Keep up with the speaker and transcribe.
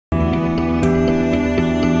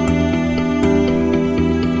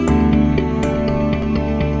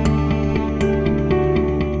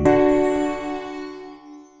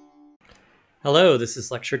Hello, this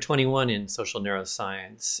is lecture 21 in social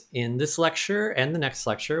neuroscience. In this lecture and the next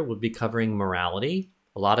lecture, we'll be covering morality.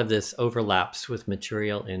 A lot of this overlaps with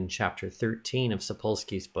material in chapter 13 of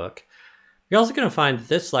Sapolsky's book. You're also going to find that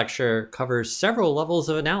this lecture covers several levels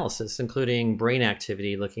of analysis, including brain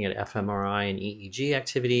activity, looking at fMRI and EEG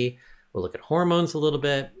activity. We'll look at hormones a little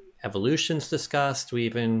bit, evolution's discussed, we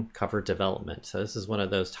even cover development. So this is one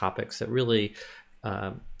of those topics that really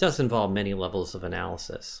does involve many levels of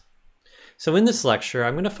analysis. So in this lecture,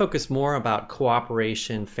 I'm going to focus more about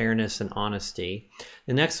cooperation, fairness, and honesty.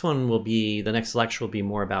 The next lecture will be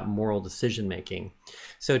more about moral decision making.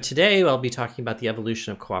 So today I'll be talking about the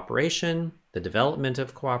evolution of cooperation, the development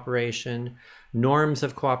of cooperation, norms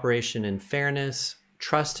of cooperation and fairness,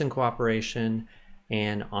 trust in cooperation,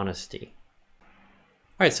 and honesty.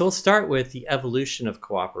 All right, so we'll start with the evolution of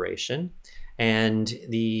cooperation. And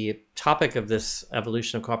the topic of this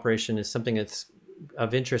evolution of cooperation is something that's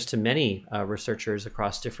of interest to many researchers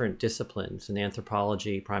across different disciplines in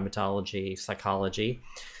anthropology, primatology, psychology.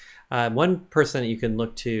 One person that you can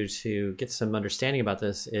look to get some understanding about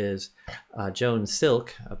this is Joan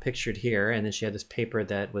Silk, pictured here, and then she had this paper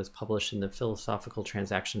that was published in the Philosophical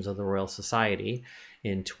Transactions of the Royal Society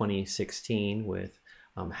in 2016 with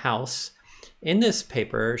House. In this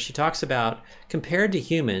paper, she talks about, compared to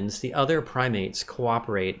humans, the other primates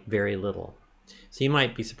cooperate very little. So you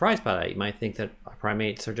might be surprised by that. You might think that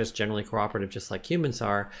primates are just generally cooperative, just like humans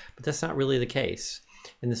are, but that's not really the case.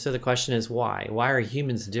 And so the question is why? Why are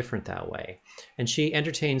humans different that way? And she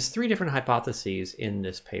entertains three different hypotheses in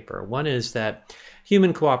this paper. One is that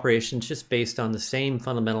human cooperation is just based on the same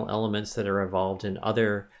fundamental elements that evolved in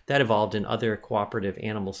other cooperative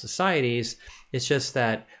animal societies. It's just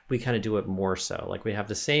that we kind of do it more so. Like we have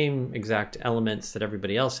the same exact elements that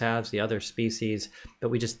everybody else has, the other species, but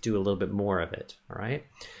we just do a little bit more of it, all right?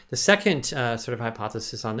 The second sort of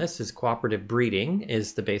hypothesis on this is cooperative breeding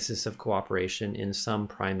is the basis of cooperation in some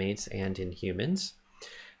primates and in humans.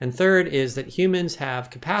 And third is that humans have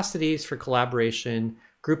capacities for collaboration,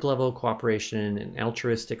 group level cooperation, and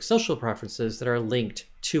altruistic social preferences that are linked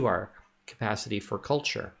to our capacity for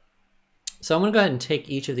culture. So I'm going to go ahead and take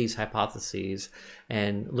each of these hypotheses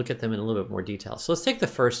and look at them in a little bit more detail. So let's take the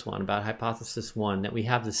first one about hypothesis one, that we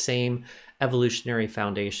have the same evolutionary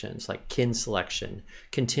foundations like kin selection,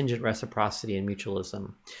 contingent reciprocity, and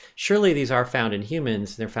mutualism. Surely these are found in humans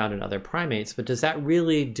and they're found in other primates, but does that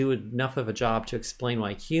really do enough of a job to explain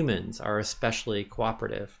why humans are especially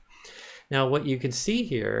cooperative? Now, what you can see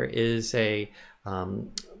here is a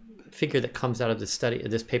figure that comes out of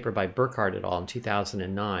this paper by Burkhardt et al. In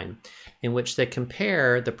 2009, in which they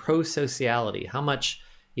compare the prosociality, how much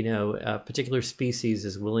a particular species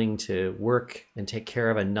is willing to work and take care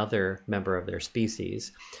of another member of their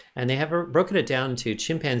species. And they have broken it down to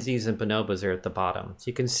chimpanzees and bonobos are at the bottom. So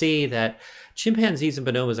you can see that chimpanzees and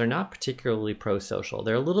bonobos are not particularly pro-social.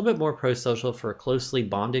 They're a little bit more pro-social for closely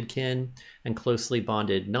bonded kin and closely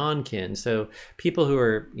bonded non-kin. So people who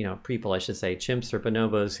are, I should say, chimps or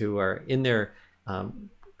bonobos who are in their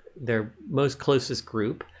most closest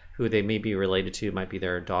group, who they may be related to, might be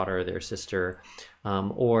their daughter or their sister,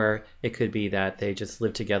 or it could be that they just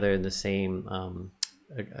live together in the same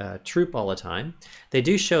troop all the time. They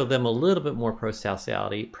do show them a little bit more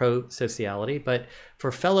pro-sociality, but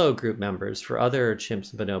for fellow group members, for other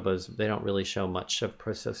chimps and bonobos, they don't really show much of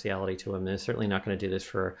pro-sociality to them. They're certainly not going to do this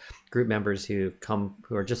for group members who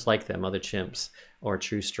are just like them, other chimps or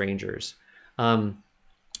true strangers.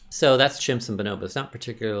 So that's chimps and bonobos, not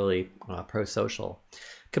particularly pro-social.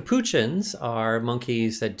 Capuchins are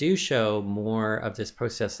monkeys that do show more of this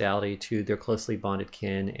prosociality to their closely bonded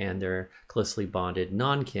kin and their closely bonded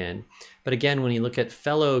non-kin. But again, when you look at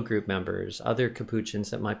fellow group members, other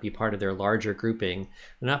capuchins that might be part of their larger grouping,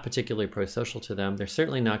 they're not particularly prosocial to them. They're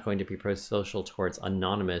certainly not going to be prosocial towards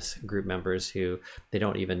anonymous group members who they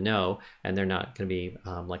don't even know, and they're not going to be,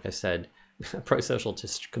 like I said, prosocial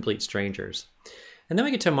to complete strangers. And then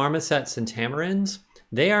we get to marmosets and tamarins.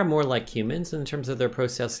 They are more like humans in terms of their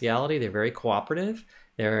prosociality. They're very cooperative.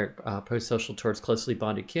 They're prosocial towards closely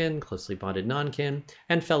bonded kin, closely bonded non-kin,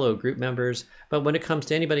 and fellow group members. But when it comes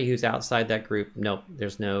to anybody who's outside that group, nope,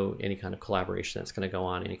 there's no any kind of collaboration that's going to go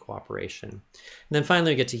on, any cooperation. And then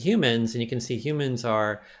finally we get to humans, and you can see humans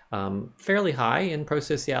are fairly high in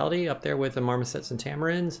prosociality, up there with the marmosets and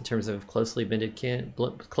tamarins in terms of closely bonded kin,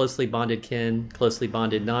 closely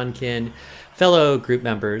bonded non-kin, fellow group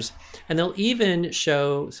members. And they'll even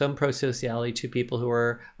show some prosociality to people who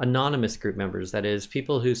are anonymous group members, that is,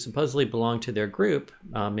 people who supposedly belong to their group.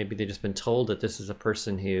 Maybe they've just been told that this is a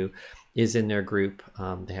person who is in their group.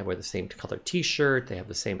 They wear the same color t-shirt, they have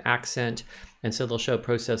the same accent, and so they'll show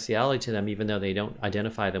prosociality to them even though they don't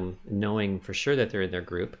identify them knowing for sure that they're in their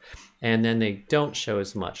group. And then they don't show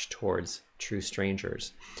as much towards true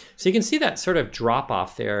strangers. So you can see that sort of drop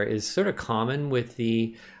off there is sort of common with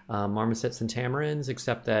the marmosets and tamarins,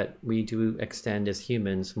 except that we do extend as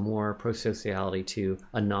humans more prosociality to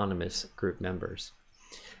anonymous group members.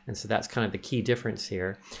 And so that's kind of the key difference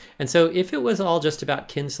here. And so if it was all just about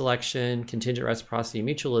kin selection, contingent reciprocity,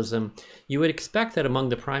 mutualism, you would expect that among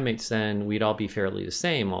the primates then we'd all be fairly the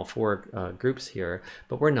same, all four groups here,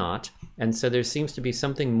 but we're not. And so there seems to be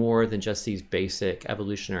something more than just these basic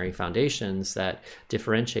evolutionary foundations that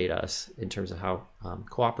differentiate us in terms of how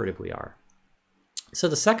cooperative we are. So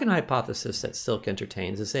the second hypothesis that Silk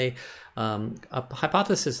entertains is a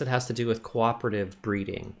hypothesis that has to do with cooperative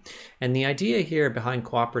breeding. And the idea here behind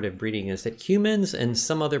cooperative breeding is that humans and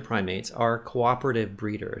some other primates are cooperative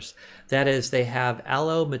breeders. That is, they have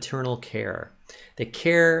allo-maternal care. The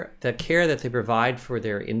care that they provide for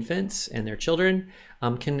their infants and their children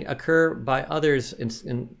can occur by others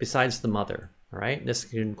besides the mother. All right, this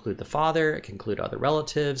can include the father, it can include other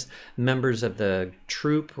relatives, members of the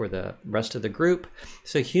troop or the rest of the group.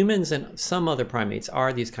 So humans and some other primates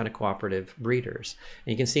are these kind of cooperative breeders.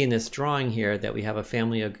 And you can see in this drawing here that we have a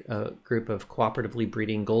family, a group of cooperatively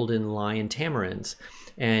breeding golden lion tamarins.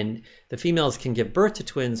 And the females can give birth to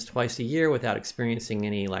twins twice a year without experiencing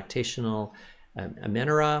any lactational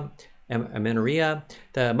amenorrhea.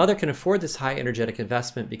 The mother can afford this high energetic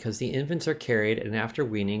investment because the infants are carried and after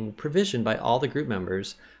weaning provisioned by all the group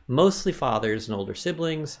members, mostly fathers and older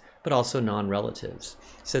siblings, but also non-relatives.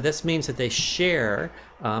 So this means that they share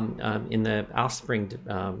in the offspring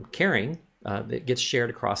caring that gets shared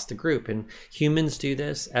across the group. And humans do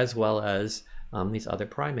this as well as these other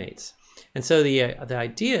primates. And so the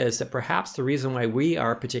idea is that perhaps the reason why we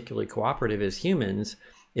are particularly cooperative as humans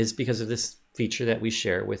is because of this feature that we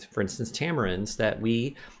share with, for instance, tamarins, that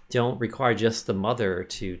we don't require just the mother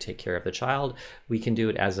to take care of the child. We can do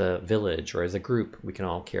it as a village or as a group. We can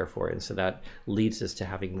all care for it. And so that leads us to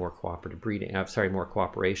having more cooperative breeding, more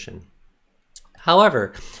cooperation.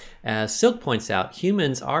 However, as Silk points out,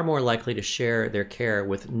 humans are more likely to share their care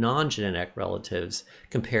with non-genetic relatives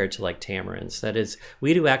compared to like tamarins. That is,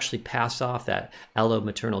 we do actually pass off that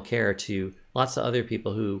allo-maternal care to lots of other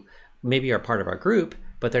people who maybe are part of our group,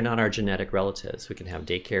 but they're not our genetic relatives. We can have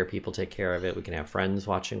daycare people take care of it. We can have friends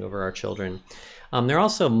watching over our children. There are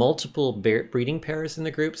also multiple breeding pairs in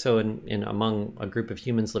the group. So among a group of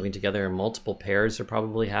humans living together, multiple pairs are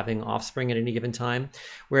probably having offspring at any given time.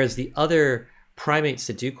 Whereas the other primates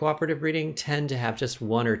that do cooperative breeding tend to have just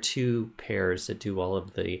one or two pairs that do all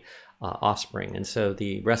of the offspring. And so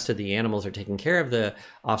the rest of the animals are taking care of the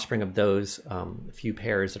offspring of those few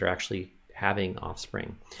pairs that are actually having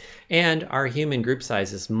offspring. And our human group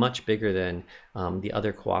size is much bigger than the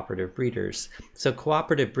other cooperative breeders. So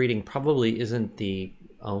cooperative breeding probably isn't the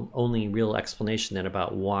only real explanation then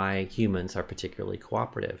about why humans are particularly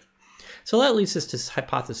cooperative. So that leads us to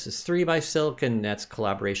hypothesis 3 by Silk, and that's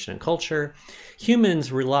collaboration and culture.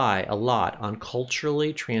 Humans rely a lot on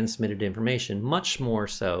culturally transmitted information, much more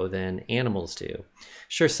so than animals do.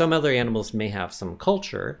 Sure, some other animals may have some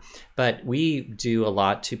culture, but we do a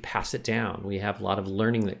lot to pass it down. We have a lot of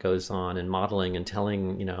learning that goes on and modeling and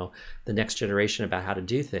telling, the next generation about how to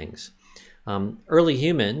do things. Early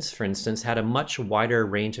humans, for instance, had a much wider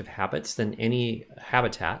range of habitats than any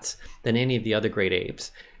of the other great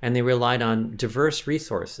apes, and they relied on diverse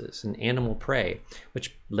resources and animal prey,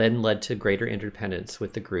 which then led to greater interdependence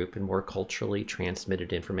with the group and more culturally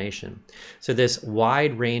transmitted information. So this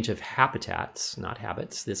wide range of habitats, not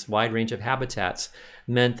habits, this wide range of habitats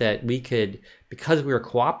meant that we could, because we were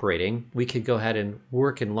cooperating, we could go ahead and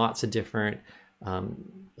work in lots of different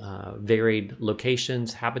varied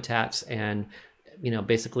locations, habitats, and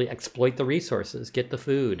basically exploit the resources, get the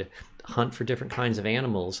food, hunt for different kinds of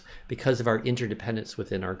animals because of our interdependence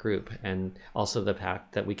within our group, and also the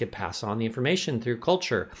fact that we could pass on the information through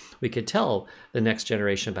culture. We could tell the next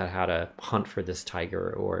generation about how to hunt for this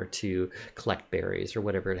tiger or to collect berries or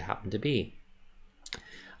whatever it happened to be.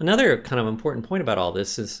 Another kind of important point about all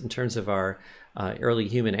this is in terms of our early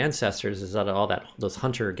human ancestors is that those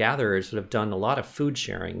hunter-gatherers would have done a lot of food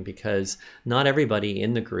sharing, because not everybody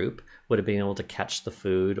in the group would have been able to catch the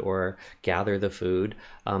food or gather the food.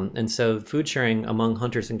 And so food sharing among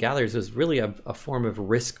hunters and gatherers is really a form of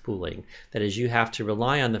risk pooling. That is, you have to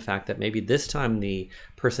rely on the fact that maybe this time the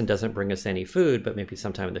person doesn't bring us any food, but maybe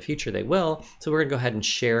sometime in the future they will. So we're gonna go ahead and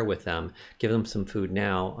share with them, give them some food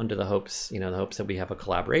now under the hopes, that we have a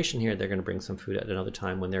collaboration here. They're gonna bring some food at another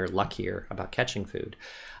time when they're luckier about catching food.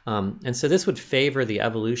 And so this would favor the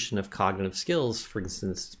evolution of cognitive skills, for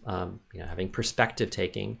instance, having perspective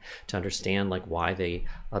taking to understand like why the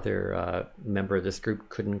other member of this group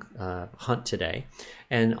couldn't hunt today,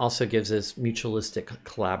 and also gives us mutualistic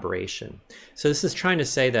collaboration. So this is trying to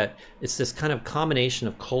say that it's this kind of combination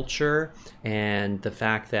of culture and the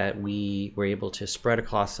fact that we were able to spread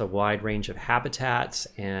across a wide range of habitats,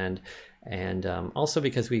 and also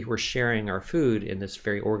because we were sharing our food in this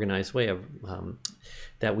very organized way of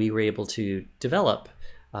that we were able to develop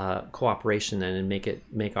cooperation and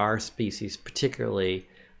make our species particularly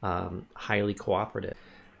highly cooperative.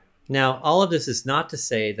 Now, all of this is not to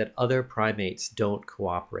say that other primates don't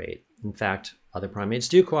cooperate. In fact, other primates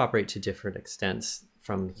do cooperate to different extents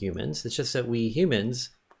from humans. It's just that we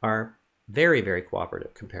humans are very, very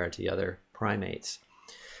cooperative compared to the other primates.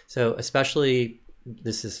 So especially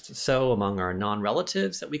this is so among our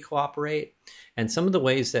non-relatives that we cooperate. And some of the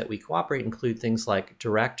ways that we cooperate include things like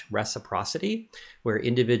direct reciprocity, where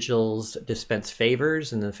individuals dispense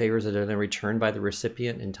favors and the favors are then returned by the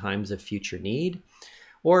recipient in times of future need.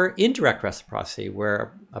 Or indirect reciprocity,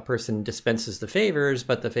 where a person dispenses the favors,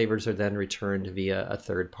 but the favors are then returned via a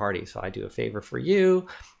third party. So I do a favor for you,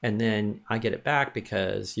 and then I get it back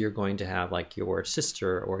because you're going to have like your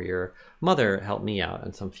sister or your mother help me out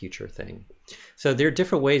on some future thing. So there are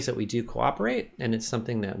different ways that we do cooperate, and it's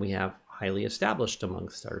something that we have highly established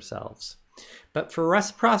amongst ourselves. But for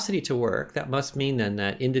reciprocity to work, that must mean then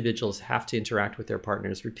that individuals have to interact with their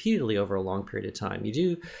partners repeatedly over a long period of time. You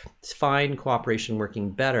do find cooperation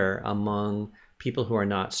working better among people who are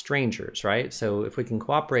not strangers, right? So if we can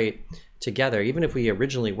cooperate together, even if we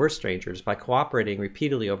originally were strangers, by cooperating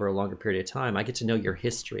repeatedly over a longer period of time, I get to know your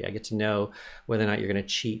history. I get to know whether or not you're going to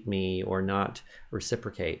cheat me or not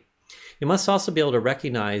reciprocate. You must also be able to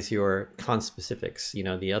recognize your conspecifics,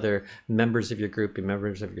 the other members of your group and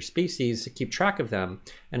members of your species, to keep track of them,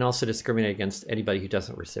 and also discriminate against anybody who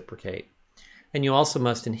doesn't reciprocate. And you also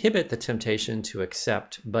must inhibit the temptation to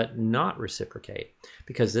accept but not reciprocate,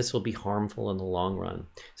 because this will be harmful in the long run.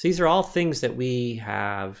 So these are all things that we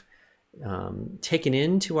have taken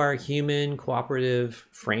into our human cooperative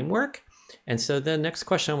framework. And so the next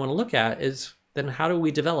question I want to look at is, then how do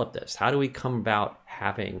we develop this? How do we come about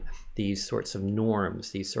having these sorts of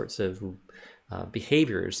norms, these sorts of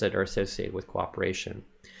behaviors that are associated with cooperation?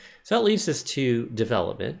 So that leads us to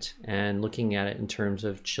development and looking at it in terms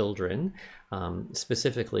of children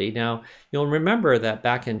specifically. Now, you'll remember that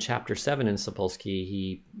back in chapter 7 in Sapolsky,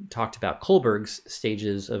 he talked about Kohlberg's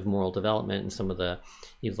stages of moral development, and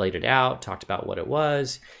he laid it out, talked about what it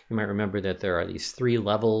was. You might remember that there are these 3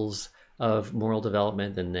 levels of moral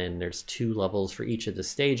development, and then there's 2 levels for each of the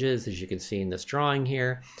stages, as you can see in this drawing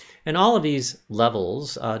here. And all of these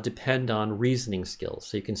levels depend on reasoning skills.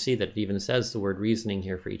 So you can see that it even says the word reasoning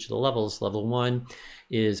here for each of the levels. Level 1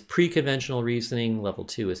 is pre-conventional reasoning, level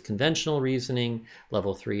 2 is conventional reasoning,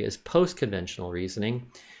 level 3 is post-conventional reasoning.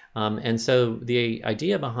 And so the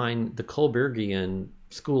idea behind the Kohlbergian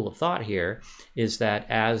school of thought here is that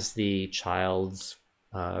as the child's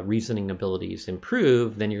reasoning abilities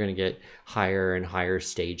improve, then you're going to get higher and higher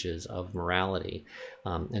stages of morality.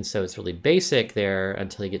 And so it's really basic there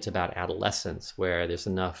until you get to about adolescence, where there's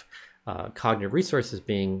enough cognitive resources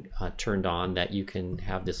being turned on that you can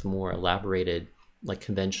have this more elaborated, like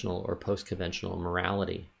conventional or post-conventional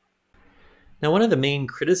morality. Now, one of the main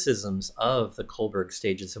criticisms of the Kohlberg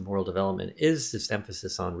stages of moral development is this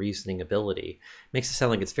emphasis on reasoning ability. It makes it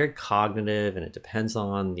sound like it's very cognitive and it depends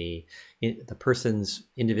on the person's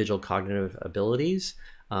individual cognitive abilities.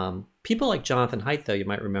 People like Jonathan Haidt, though, you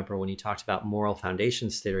might remember when he talked about moral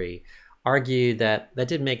foundations theory, argued that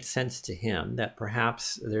didn't make sense to him, that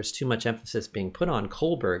perhaps there's too much emphasis being put on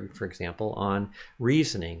Kohlberg, for example, on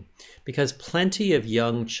reasoning, because plenty of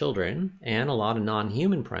young children and a lot of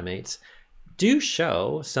non-human primates do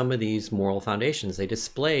show some of these moral foundations. They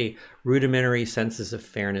display rudimentary senses of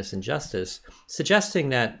fairness and justice, suggesting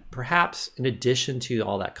that perhaps in addition to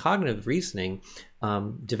all that cognitive reasoning,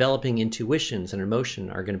 developing intuitions and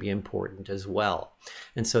emotion are going to be important as well.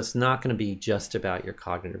 And so it's not going to be just about your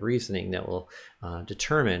cognitive reasoning that will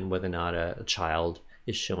determine whether or not a child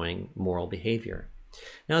is showing moral behavior.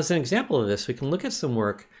 Now, as an example of this, we can look at some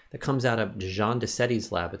work that comes out of Jean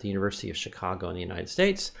Desetti's lab at the University of Chicago in the United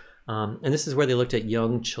States. And this is where they looked at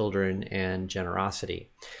young children and generosity.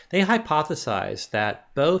 They hypothesized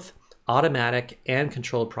that both automatic and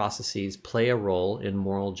controlled processes play a role in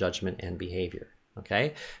moral judgment and behavior.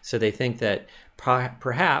 Okay, so they think that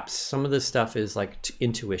perhaps some of this stuff is like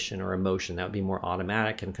intuition or emotion. That would be more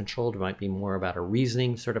automatic, and controlled might be more about a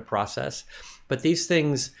reasoning sort of process. But these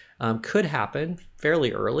things could happen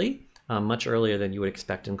fairly early. much earlier than you would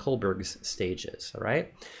expect in Kohlberg's stages, all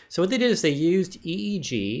right? So what they did is they used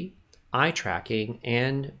EEG, eye tracking,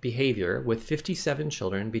 and behavior with 57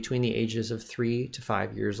 children between the ages of 3 to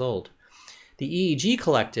 5 years old. The EEG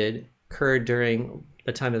collected occurred during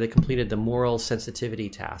the time that they completed the moral sensitivity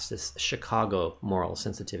task, this Chicago moral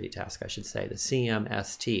sensitivity task, I should say, the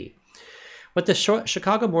CMST. What the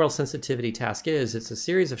Chicago moral sensitivity task is, it's a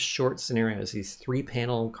series of short scenarios, these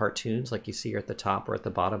 3-panel cartoons like you see here at the top or at the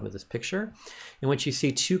bottom of this picture, in which you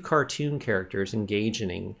see 2 cartoon characters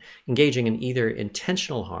engaging in either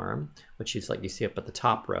intentional harm, which is like you see up at the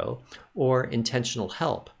top row, or intentional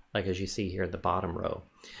help, like as you see here at the bottom row.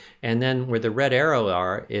 And then where the red arrow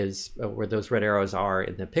where those red arrows are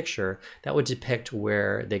in the picture, that would depict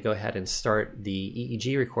where they go ahead and start the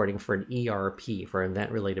EEG recording for an ERP, for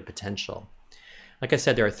event-related potential. Like I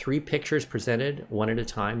said, there are 3 pictures presented one at a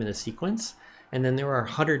time in a sequence, and then there are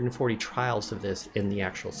 140 trials of this in the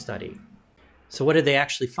actual study. So what did they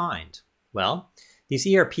actually find? Well, these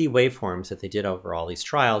ERP waveforms that they did over all these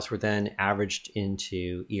trials were then averaged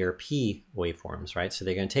into ERP waveforms, right? So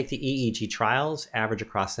they're going to take the EEG trials, average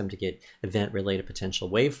across them to get event-related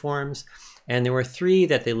potential waveforms. And there were 3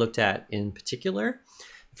 that they looked at in particular.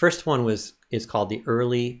 The first one is called the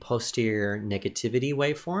early posterior negativity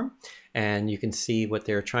waveform. And you can see what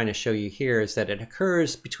they're trying to show you here is that it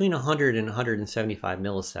occurs between 100 and 175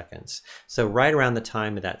 milliseconds. So right around the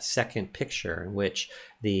time of that second picture in which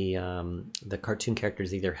the cartoon character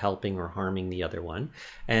is either helping or harming the other one.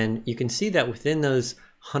 And you can see that within those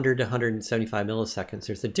 100 to 175 milliseconds,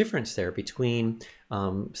 there's a difference there between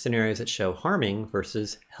scenarios that show harming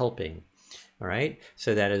versus helping. All right,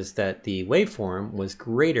 so that is that the waveform was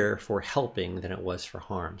greater for helping than it was for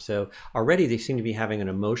harm. So already they seem to be having an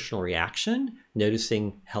emotional reaction,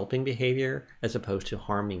 noticing helping behavior as opposed to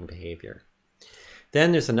harming behavior.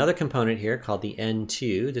 Then there's another component here called the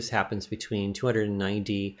N2. This happens between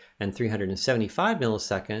 290 and 375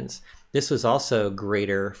 milliseconds. This was also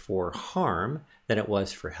greater for harm than it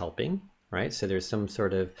was for helping, right? So there's some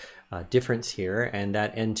sort of difference here, and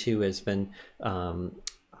that N2 has been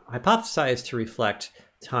hypothesized to reflect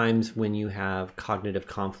times when you have cognitive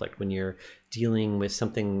conflict, when you're dealing with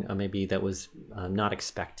something maybe that was not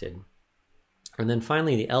expected. And then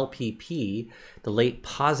finally the LPP, the late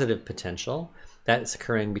positive potential, that's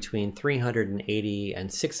occurring between 380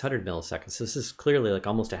 and 600 milliseconds. So this is clearly like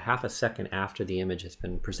almost a half a second after the image has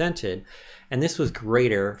been presented. And this was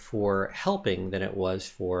greater for helping than it was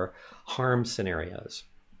for harm scenarios.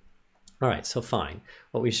 All right, so fine.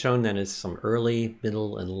 What we've shown then is some early,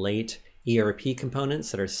 middle, and late ERP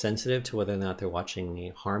components that are sensitive to whether or not they're watching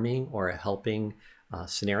a harming or a helping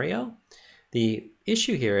scenario. The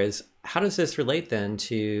issue here is, how does this relate then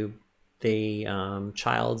to the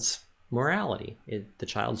child's morality, the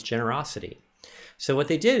child's generosity? So what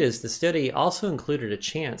they did is the study also included a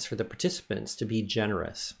chance for the participants to be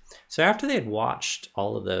generous. So after they had watched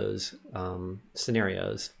all of those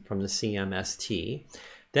scenarios from the CMST,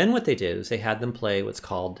 then what they did is they had them play what's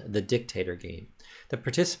called the dictator game. The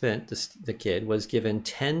participant, the kid, was given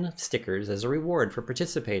 10 stickers as a reward for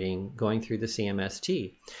participating, going through the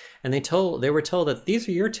CMST. And they were told that these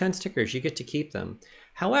are your 10 stickers, you get to keep them.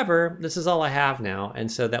 However, this is all I have now, and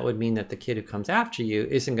so that would mean that the kid who comes after you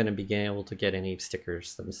isn't going to be able to get any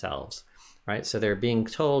stickers themselves, right? So they're being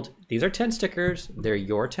told, these are 10 stickers, they're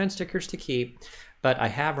your 10 stickers to keep, but I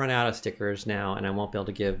have run out of stickers now and I won't be able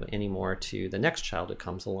to give any more to the next child that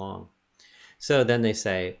comes along. So then they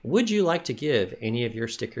say, would you like to give any of your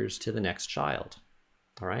stickers to the next child?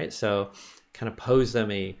 All right, so kind of pose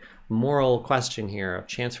them a moral question here, a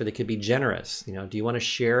chance where they could be generous. You know, do you want to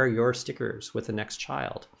share your stickers with the next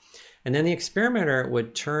child? And then the experimenter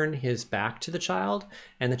would turn his back to the child,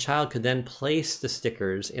 and the child could then place the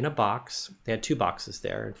stickers in a box. They had 2 boxes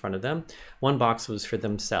there in front of them. One box was for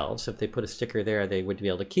themselves. So if they put a sticker there, they would be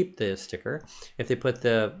able to keep the sticker. If they put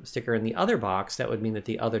the sticker in the other box, that would mean that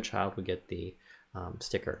the other child would get the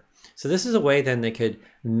sticker. So this is a way then they could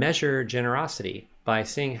measure generosity by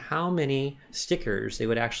seeing how many stickers they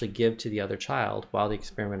would actually give to the other child while the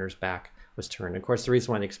experimenter's back was turned. Of course, the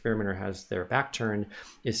reason why the experimenter has their back turned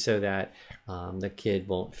is so that the kid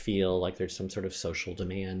won't feel like there's some sort of social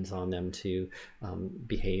demands on them to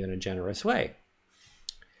behave in a generous way.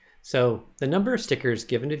 So the number of stickers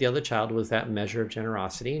given to the other child was that measure of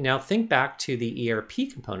generosity. Now think back to the ERP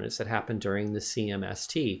components that happened during the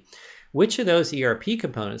CMST. Which of those ERP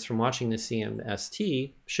components from watching the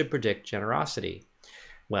CMST should predict generosity?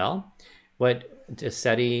 Well, what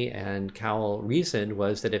Desetti and Cowell reasoned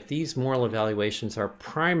was that if these moral evaluations are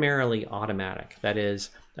primarily automatic, that is,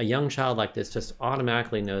 a young child like this just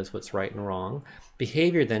automatically knows what's right and wrong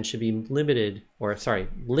behavior then should be linked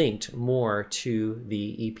more to the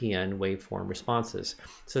EPN waveform responses.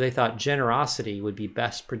 So they thought generosity would be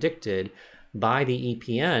best predicted by the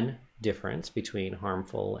EPN difference between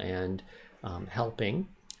harmful and helping.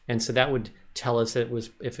 And so that would tell us that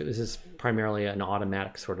if it was primarily an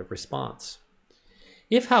automatic sort of response.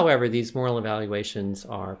 If, however, these moral evaluations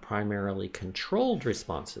are primarily controlled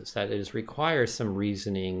responses, that is, require some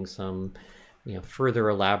reasoning, some further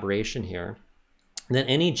elaboration here, then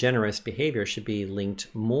any generous behavior should be linked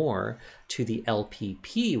more to the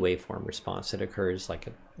LPP waveform response that occurs like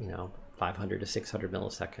 500 to 600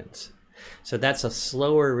 milliseconds. So that's a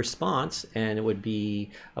slower response, and it would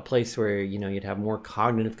be a place where you'd have more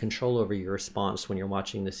cognitive control over your response when you're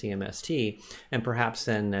watching the CMST, and perhaps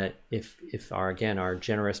then that if our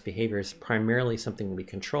generous behavior is primarily something we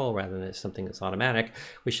control rather than something that's automatic,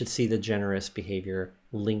 we should see the generous behavior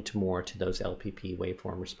linked more to those LPP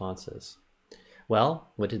waveform responses. Well,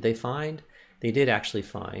 what did they find? They did actually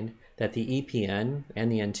find that the EPN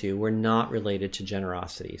and the N2 were not related to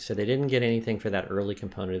generosity. So they didn't get anything for that early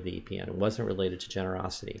component of the EPN. It wasn't related to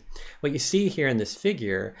generosity. What you see here in this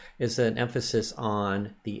figure is an emphasis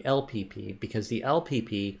on the LPP, because the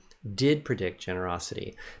LPP did predict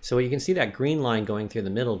generosity. So you can see that green line going through the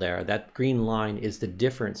middle there. That green line is the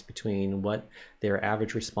difference between what their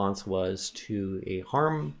average response was to a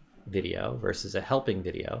harm video versus a helping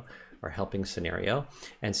video or helping scenario.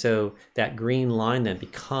 And so that green line then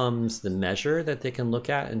becomes the measure that they can look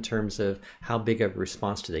at in terms of how big of a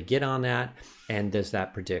response do they get on that, and does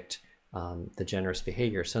that predict the generous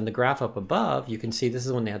behavior. So in the graph up above, you can see this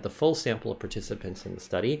is when they had the full sample of participants in the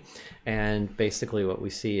study, and basically what we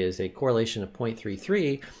see is a correlation of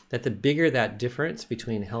 0.33, that the bigger that difference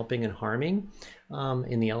between helping and harming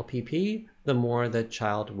in the LPP, the more the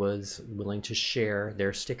child was willing to share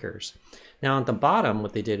their stickers. Now at the bottom,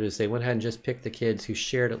 what they did was they went ahead and just picked the kids who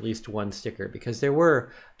shared at least one sticker, because there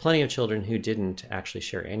were plenty of children who didn't actually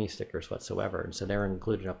share any stickers whatsoever, and so they're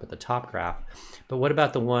included up at the top graph. But what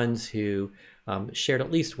about the ones who shared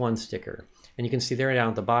at least one sticker? And you can see there down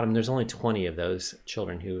at the bottom, there's only 20 of those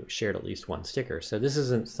children who shared at least one sticker. So this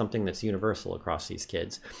isn't something that's universal across these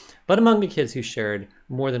kids. But among the kids who shared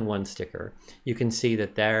more than one sticker, you can see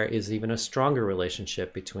that there is even a stronger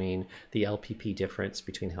relationship between the LPP difference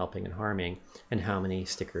between helping and harming and how many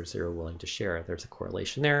stickers they're willing to share. There's a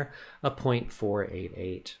correlation there of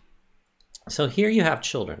 0.488. So here you have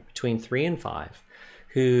children between 3 and 5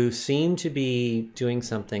 who seem to be doing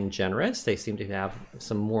something generous. They seem to have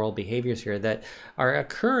some moral behaviors here that are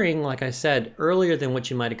occurring, like I said, earlier than what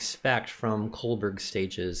you might expect from Kohlberg's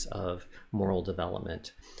stages of moral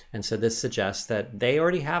development. And so this suggests that they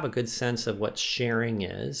already have a good sense of what sharing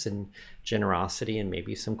is and generosity and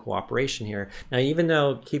maybe some cooperation here. Now, even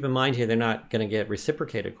though, keep in mind here, they're not going to get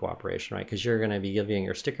reciprocated cooperation, right? Because you're going to be giving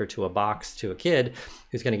your sticker to a box to a kid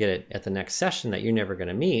who's going to get it at the next session that you're never going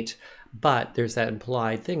to meet. But there's that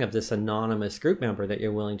implied thing of this anonymous group member that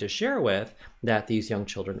you're willing to share with that these young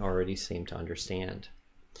children already seem to understand.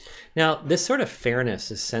 Now, this sort of fairness,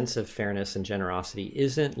 this sense of fairness and generosity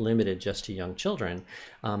isn't limited just to young children.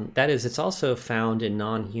 That is, it's also found in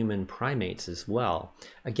non-human primates as well.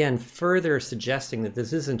 Again, further suggesting that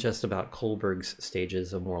this isn't just about Kohlberg's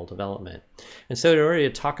stages of moral development. And so in order to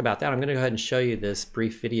talk about that, I'm going to go ahead and show you this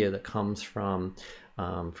brief video that comes from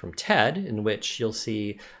TED, in which you'll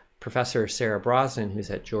see Professor Sarah Brosnan,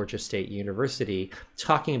 who's at Georgia State University,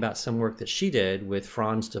 talking about some work that she did with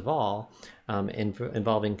Franz de Waal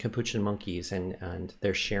involving capuchin monkeys and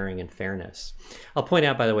their sharing and fairness. I'll point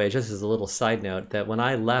out, by the way, just as a little side note, that when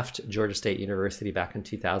I left Georgia State University back in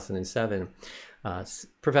 2007,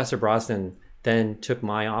 Professor Brosnan then took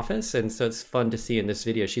my office, and so it's fun to see in this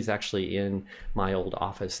video, she's actually in my old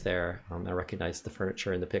office there. I recognize the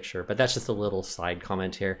furniture in the picture, but that's just a little side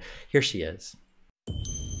comment here. Here she is.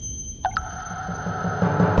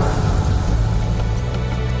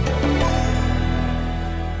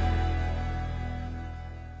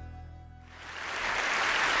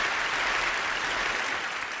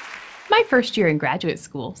 My first year in graduate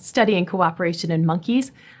school, studying cooperation in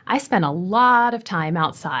monkeys, I spent a lot of time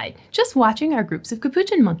outside, just watching our groups of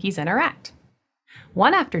capuchin monkeys interact.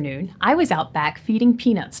 One afternoon, I was out back feeding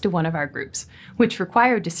peanuts to one of our groups, which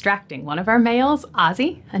required distracting one of our males,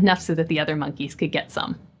 Ozzy, enough so that the other monkeys could get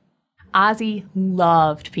some. Ozzy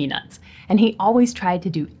loved peanuts, and he always tried to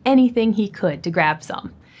do anything he could to grab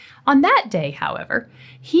some. On that day, however,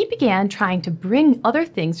 he began trying to bring other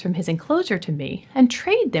things from his enclosure to me and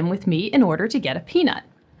trade them with me in order to get a peanut.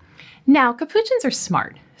 Now, capuchins are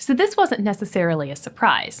smart, so this wasn't necessarily a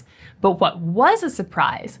surprise, but what was a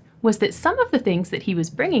surprise was that some of the things that he was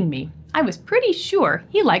bringing me, I was pretty sure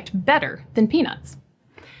he liked better than peanuts.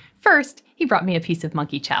 First, he brought me a piece of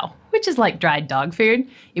monkey chow, which is like dried dog food.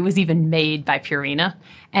 It was even made by Purina,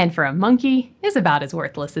 and for a monkey, is about as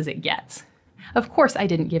worthless as it gets. Of course, I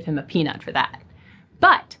didn't give him a peanut for that.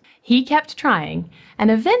 But he kept trying,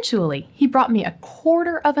 and eventually he brought me a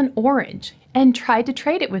quarter of an orange and tried to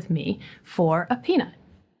trade it with me for a peanut.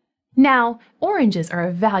 Now, oranges are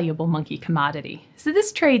a valuable monkey commodity, so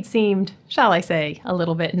this trade seemed, shall I say, a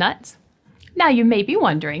little bit nuts. Now you may be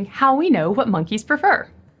wondering how we know what monkeys prefer.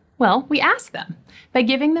 Well, we ask them by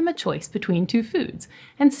giving them a choice between two foods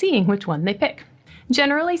and seeing which one they pick.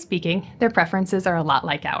 Generally speaking, their preferences are a lot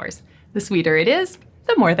like ours. The sweeter it is,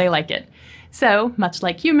 the more they like it. So, much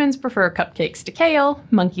like humans prefer cupcakes to kale,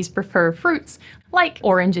 monkeys prefer fruits like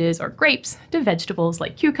oranges or grapes to vegetables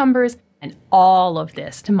like cucumbers, and all of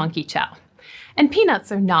this to monkey chow. And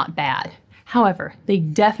peanuts are not bad. However, they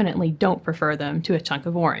definitely don't prefer them to a chunk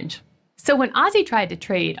of orange. So when Ozzy tried to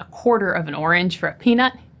trade a quarter of an orange for a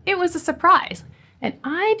peanut, it was a surprise. And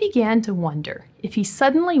I began to wonder if he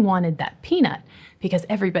suddenly wanted that peanut because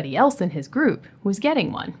everybody else in his group was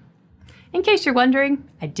getting one. In case you're wondering,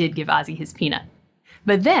 I did give Ozzy his peanut.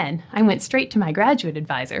 But then I went straight to my graduate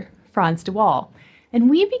advisor, Franz de Waal, and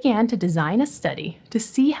we began to design a study to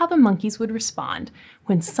see how the monkeys would respond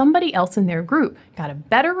when somebody else in their group got a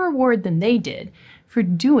better reward than they did for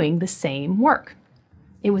doing the same work.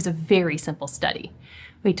 It was a very simple study.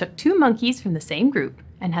 We took two monkeys from the same group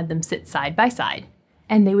and had them sit side by side,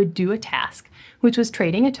 and they would do a task, which was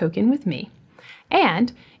trading a token with me.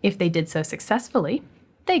 And if they did so successfully,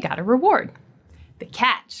 they got a reward. The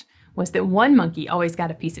catch was that one monkey always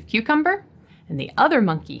got a piece of cucumber, and the other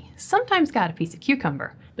monkey sometimes got a piece of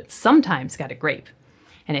cucumber, but sometimes got a grape.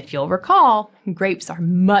 And if you'll recall, grapes are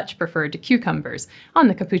much preferred to cucumbers on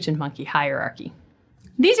the capuchin monkey hierarchy.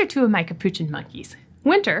 These are two of my capuchin monkeys.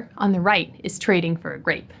 Winter, on the right, is trading for a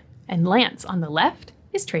grape, and Lance, on the left,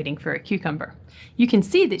 is trading for a cucumber. You can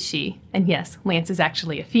see that she, and yes, Lance is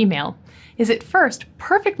actually a female, is at first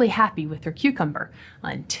perfectly happy with her cucumber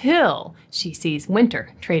until she sees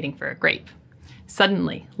Winter trading for a grape.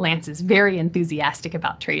 Suddenly, Lance is very enthusiastic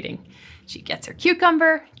about trading. She gets her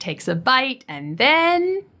cucumber, takes a bite, and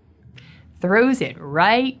then throws it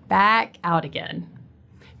right back out again.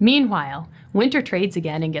 Meanwhile, Winter trades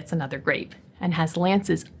again and gets another grape, and has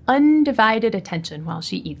Lance's undivided attention while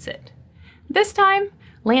she eats it. This time,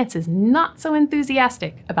 Lance is not so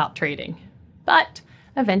enthusiastic about trading, but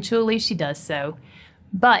eventually she does so.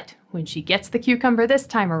 But when she gets the cucumber this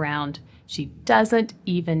time around, she doesn't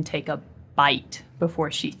even take a bite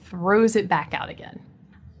before she throws it back out again.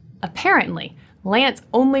 Apparently, Lance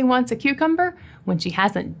only wants a cucumber when she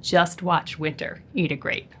hasn't just watched Winter eat a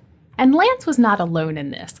grape. And Lance was not alone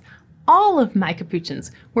in this. All of my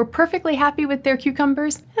capuchins were perfectly happy with their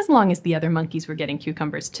cucumbers as long as the other monkeys were getting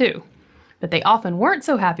cucumbers too. But they often weren't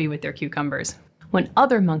so happy with their cucumbers when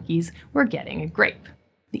other monkeys were getting a grape.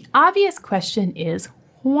 The obvious question is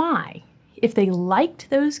why? If they liked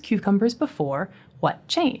those cucumbers before, what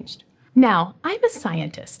changed? Now, I'm a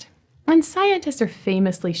scientist, and scientists are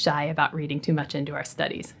famously shy about reading too much into our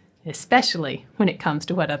studies, especially when it comes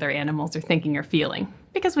to what other animals are thinking or feeling,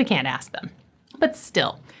 because we can't ask them. But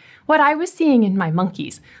still, what I was seeing in my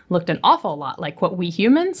monkeys looked an awful lot like what we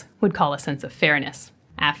humans would call a sense of fairness.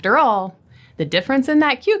 After all, the difference in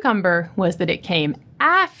that cucumber was that it came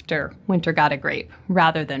after Winter got a grape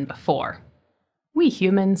rather than before. We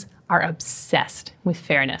humans are obsessed with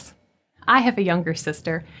fairness. I have a younger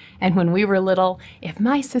sister, and when we were little, if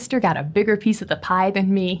my sister got a bigger piece of the pie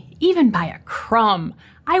than me, even by a crumb,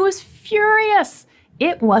 I was furious.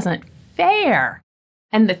 It wasn't fair.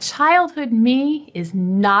 And the childhood me is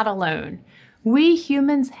not alone. We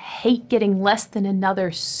humans hate getting less than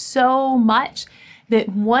another so much that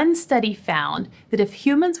one study found that if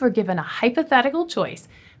humans were given a hypothetical choice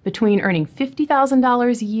between earning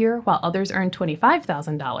 $50,000 a year while others earned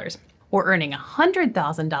 $25,000, or earning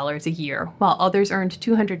 $100,000 a year while others earned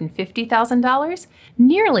 $250,000,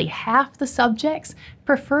 nearly half the subjects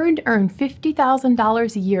preferred to earn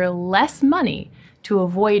 $50,000 a year less money to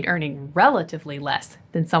avoid earning relatively less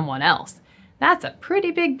than someone else. That's a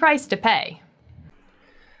pretty big price to pay.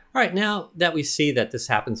 All right, now that we see that this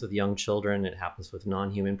happens with young children, it happens with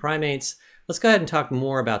non-human primates, let's go ahead and talk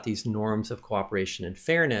more about these norms of cooperation and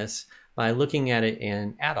fairness by looking at it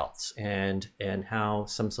in adults and how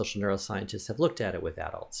some social neuroscientists have looked at it with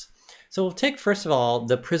adults. So we'll take, first of all,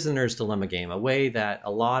 the prisoner's dilemma game, a way that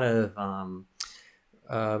a lot of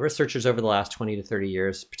researchers over the last 20 to 30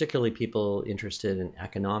 years, particularly people interested in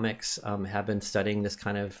economics, have been studying this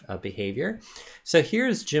kind of behavior. So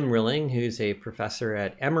here's Jim Rilling, who's a professor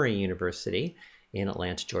at Emory University in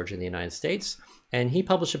Atlanta, Georgia, in the United States. And he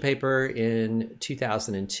published a paper in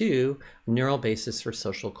 2002, Neural Basis for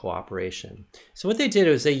Social Cooperation. So what they did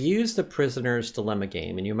was they used the prisoner's dilemma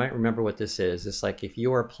game. And you might remember what this is. It's like if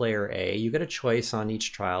you are player A, you get a choice on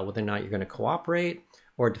each trial whether or not you're going to cooperate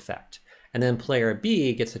or defect. And then player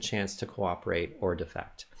B gets a chance to cooperate or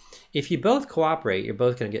defect. If you both cooperate, you're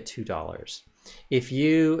both going to get $2. If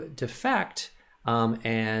you defect,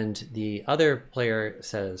 and the other player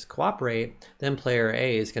says cooperate, then player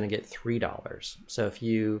A is going to get $3. So if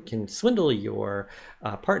you can swindle your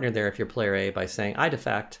partner there, if you're player A, by saying I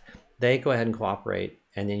defect, they go ahead and cooperate,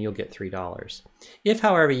 and then you'll get $3. If,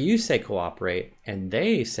 however, you say cooperate and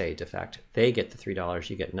they say defect, they get the $3,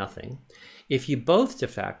 you get nothing. If you both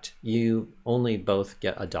defect, you only both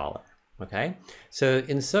get $1. Okay, so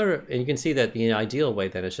and you can see that the ideal way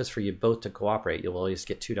then is just for you both to cooperate. You'll always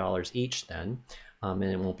get $2 each then, and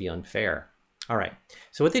it won't be unfair. All right,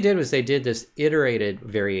 so what they did was they did this iterated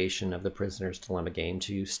variation of the prisoner's dilemma game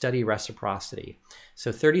to study reciprocity.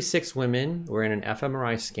 So 36 women were in an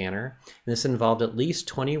fMRI scanner, and this involved at least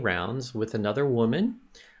 20 rounds with another woman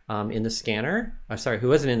in the scanner, who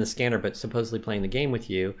wasn't in the scanner but supposedly playing the game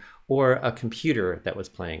with you, or a computer that was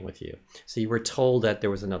playing with you. So you were told that there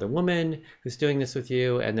was another woman who's doing this with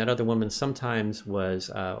you, and that other woman sometimes was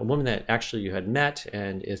a woman that actually you had met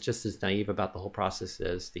and is just as naive about the whole process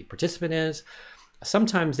as the participant is.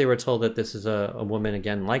 Sometimes they were told that this is a woman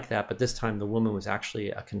again like that, but this time the woman was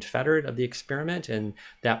actually a confederate of the experiment, and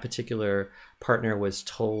that particular partner was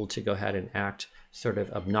told to go ahead and act sort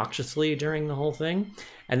of obnoxiously during the whole thing.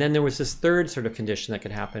 And then there was this third sort of condition that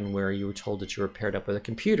could happen where you were told that you were paired up with a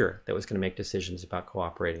computer that was going to make decisions about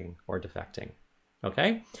cooperating or defecting.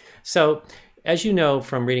 Okay, so as you know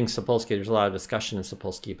from reading Sapolsky, there's a lot of discussion in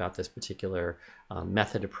Sapolsky about this particular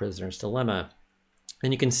method of prisoner's dilemma.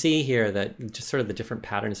 And you can see here that just sort of the different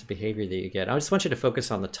patterns of behavior that you get. I just want you to focus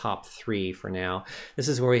on the top three for now. This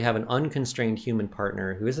is where we have an unconstrained human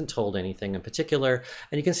partner who isn't told anything in particular.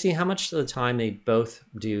 And you can see how much of the time they both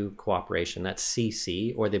do cooperation. That's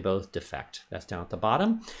CC, or they both defect. That's down at the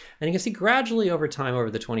bottom. And you can see gradually over time, over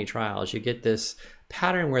the 20 trials, you get this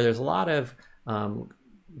pattern where there's a lot of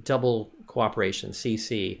double cooperation,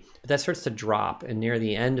 CC, but that starts to drop, and near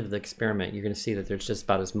the end of the experiment you're going to see that there's just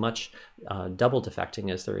about as much double defecting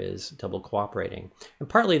as there is double cooperating. And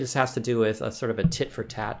partly this has to do with a sort of a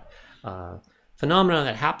tit-for-tat phenomenon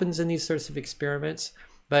that happens in these sorts of experiments,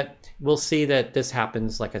 but we'll see that this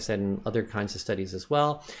happens, like I said, in other kinds of studies as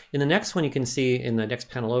well. In the next one, you can see in the next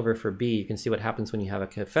panel over for B, you can see what happens when you have a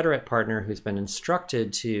confederate partner who's been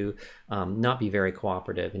instructed to not be very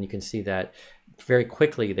cooperative, and you can see that very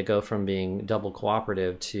quickly they go from being double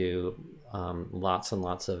cooperative to lots and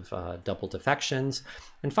lots of double defections.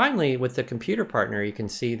 And finally, with the computer partner, you can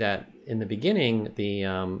see that in the beginning, the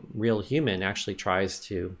real human actually tries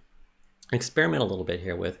to experiment a little bit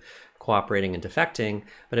here with cooperating and defecting,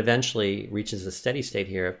 but eventually reaches a steady state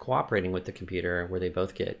here of cooperating with the computer where they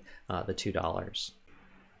both get the $2.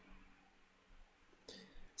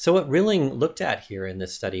 So what Rilling looked at here in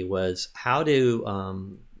this study was how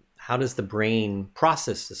does the brain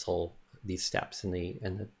process these steps in the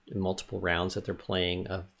multiple rounds that they're playing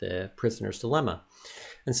of the prisoner's dilemma.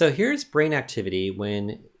 And so here's brain activity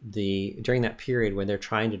during that period when they're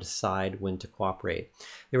trying to decide when to cooperate.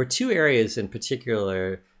 There were two areas in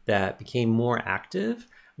particular that became more active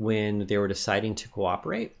when they were deciding to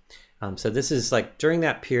cooperate. So this is like during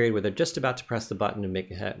that period where they're just about to press the button to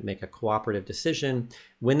make a cooperative decision,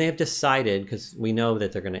 when they have decided, because we know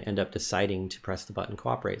that they're going to end up deciding to press the button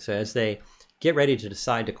cooperate. So as they get ready to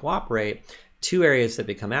decide to cooperate, two areas that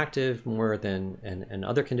become active more than in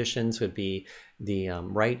other conditions would be the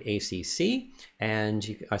right ACC and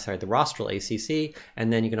the rostral ACC,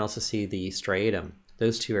 and then you can also see the striatum.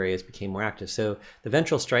 Those two areas became more active. So the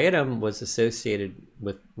ventral striatum was associated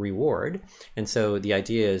with reward. And so the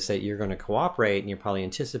idea is that you're going to cooperate and you're probably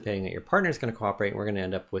anticipating that your partner is going to cooperate, and we're going to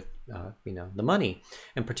end up with the money.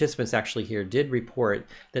 And participants actually here did report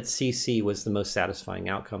that CC was the most satisfying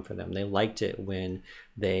outcome for them. They liked it when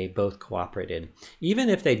they both cooperated. Even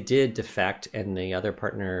if they did defect and the other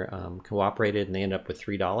partner cooperated and they ended up with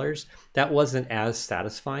 $3, that wasn't as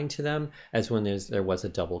satisfying to them as when there was a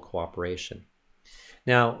double cooperation.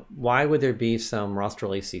 Now, why would there be some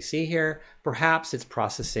rostral ACC here? Perhaps it's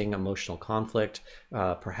processing emotional conflict.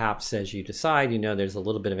 Perhaps as you decide, there's a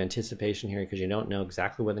little bit of anticipation here because you don't know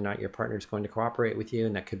exactly whether or not your partner is going to cooperate with you,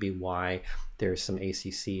 and that could be why there's some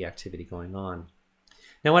ACC activity going on.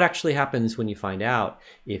 Now, what actually happens when you find out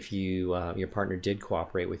if your partner did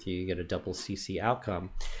cooperate with you? You get a double CC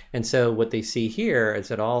outcome. And so what they see here is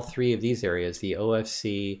that all three of these areas, the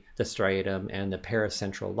OFC, the striatum, and the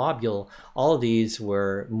paracentral lobule, all of these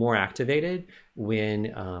were more activated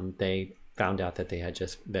when they found out that they had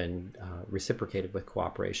just been reciprocated with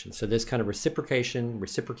cooperation. So this kind of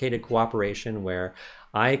reciprocated cooperation where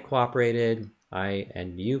I cooperated,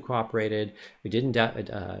 and you cooperated, we didn't,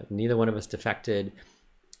 neither one of us defected.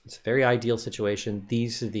 It's a very ideal situation.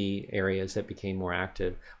 These are the areas that became more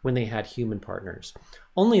active when they had human partners.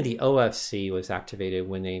 Only the OFC was activated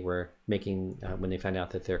when they were when they found out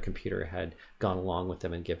that their computer had gone along with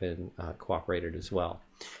them and cooperated as well.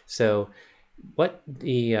 So what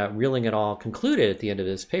the Rilling et al. Concluded at the end of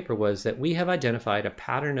this paper was that we have identified a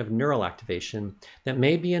pattern of neural activation that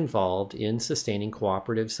may be involved in sustaining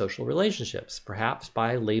cooperative social relationships, perhaps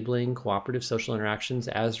by labeling cooperative social interactions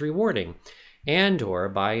as rewarding, and/or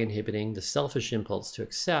by inhibiting the selfish impulse to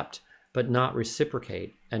accept but not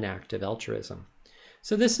reciprocate an act of altruism.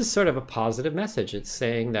 So this is sort of a positive message. It's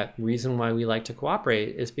saying that the reason why we like to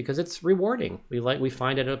cooperate is because it's rewarding. We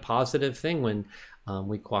find it a positive thing when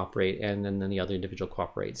we cooperate, and then the other individual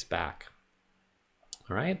cooperates back.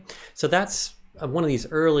 All right, so that's one of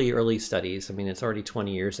these early studies. I mean, it's already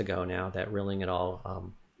 20 years ago now that Rilling et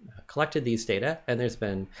al. Collected these data, and there's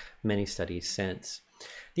been many studies since.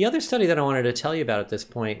 The other study that I wanted to tell you about at this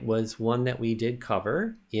point was one that we did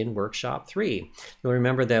cover in workshop 3. You'll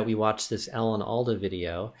remember that we watched this Alan Alda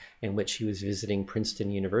video in which he was visiting Princeton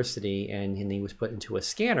University, and he was put into a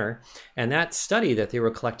scanner. And that study that they were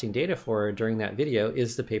collecting data for during that video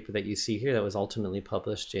is the paper that you see here that was ultimately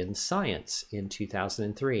published in Science in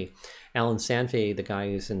 2003. Alan Sanfei, the guy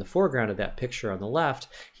who's in the foreground of that picture on the left,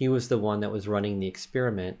 he was the one that was running the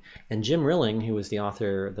experiment. And Jim Rilling, who was the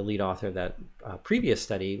lead author of that previous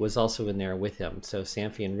study, was also in there with him. So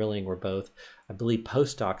Sanfei and Rilling were both, I believe,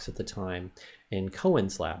 postdocs at the time in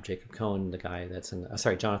Cohen's lab. Jacob Cohen, the guy that's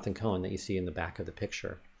Jonathan Cohen that you see in the back of the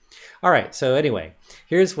picture. All right, so anyway,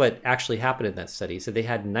 here's what actually happened in that study. So they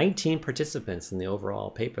had 19 participants in the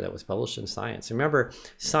overall paper that was published in Science. Remember,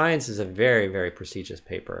 Science is a very, very prestigious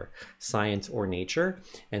paper, Science or Nature.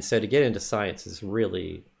 And so to get into Science is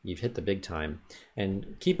really, you've hit the big time.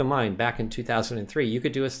 And keep in mind, back in 2003, you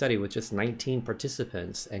could do a study with just 19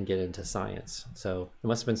 participants and get into Science. So there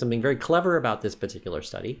must have been something very clever about this particular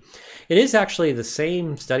study. It is actually the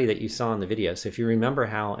same study that you saw in the video. So if you remember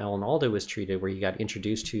how Alan Alda was treated, where he got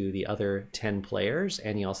introduced to the other 10 players,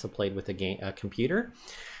 and he also played with a computer.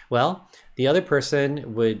 Well, the other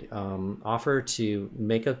person would offer to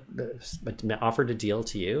deal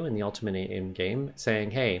to you in the ultimate end game,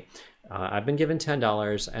 saying, hey, I've been given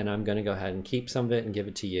 $10 and I'm going to go ahead and keep some of it and give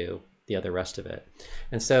it to you, the other rest of it.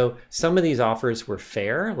 And so some of these offers were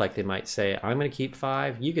fair, like they might say, I'm going to keep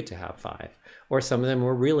 5, you get to have 5. Or some of them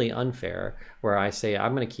were really unfair, where I say,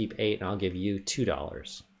 I'm going to keep 8 and I'll give you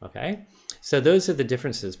 $2. Okay? So those are the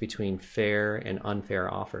differences between fair and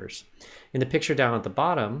unfair offers. In the picture down at the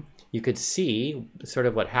bottom, you could see sort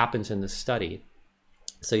of what happens in the study.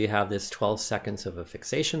 So you have this 12 seconds of a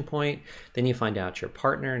fixation point, then you find out your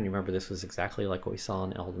partner, and you remember this was exactly like what we saw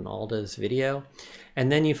in Alan Alda's video,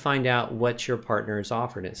 and then you find out what your partner is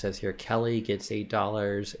offered. It says here, Kelly gets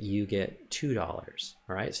 $8, you get $2,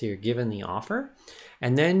 all right? So you're given the offer,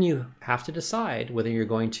 and then you have to decide whether you're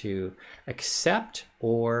going to accept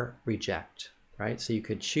or reject, right? So you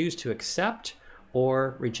could choose to accept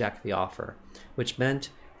or reject the offer, which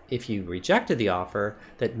meant if you rejected the offer,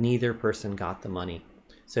 that neither person got the money.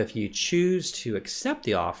 So if you choose to accept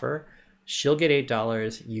the offer, she'll get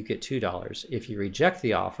 $8, you get $2. If you reject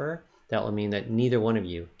the offer, that will mean that neither one of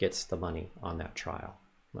you gets the money on that trial.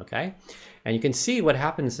 Okay, and you can see what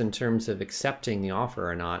happens in terms of accepting the offer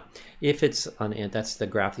or not. If it's on, that's the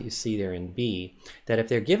graph that you see there in B, that if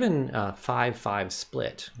they're given a 5-5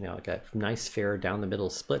 split, you know, like a nice fair down the middle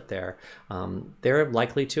split there, they're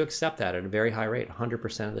likely to accept that at a very high rate,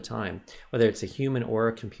 100% of the time, whether it's a human or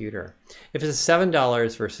a computer. If it's a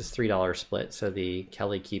 $7 versus $3 split, so the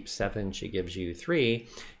Kelly keeps 7, she gives you 3,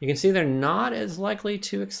 you can see they're not as likely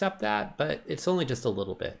to accept that, but it's only just a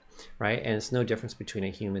little bit, right? And it's no difference between a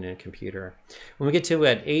human and a computer. When we get to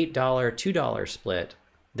an $8, $2 split,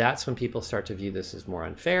 that's when people start to view this as more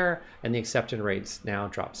unfair, and the acceptance rates now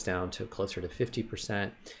drops down to closer to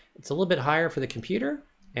 50%. It's a little bit higher for the computer,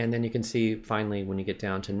 and then you can see finally when you get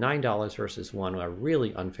down to $9 versus 1, a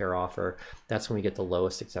really unfair offer, that's when we get the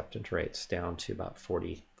lowest acceptance rates down to about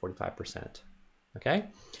 45%. Okay,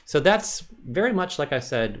 so that's very much, like I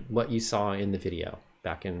said, what you saw in the video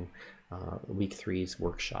back in week 3's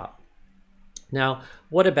workshop. Now,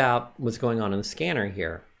 what about what's going on in the scanner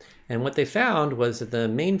here? And what they found was that the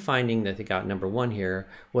main finding that they got, number one here,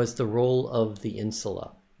 was the role of the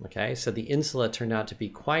insula. Okay, so the insula turned out to be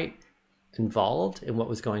quite involved in what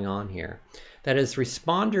was going on here. That is,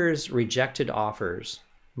 responders rejected offers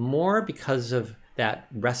more because of that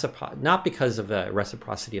not because of the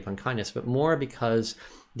reciprocity of unkindness, but more because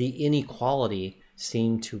the inequality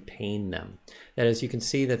seemed to pain them. That is, you can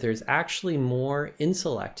see that there's actually more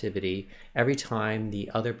insula activity every time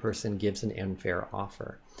the other person gives an unfair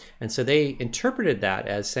offer. And so they interpreted that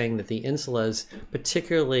as saying that the insula is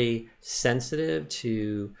particularly sensitive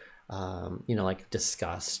to like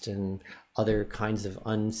disgust and other kinds of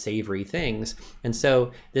unsavory things. And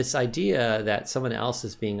so this idea that someone else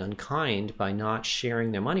is being unkind by not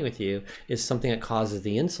sharing their money with you is something that causes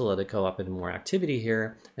the insula to go up in more activity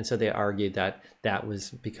here. And so they argued that that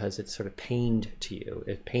was because it sort of pained to you.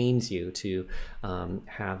 It pains you to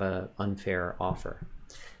have an unfair offer.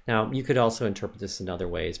 Now, you could also interpret this in other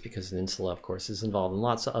ways, because an insula, of course, is involved in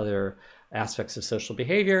lots of other aspects of social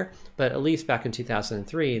behavior, but at least back in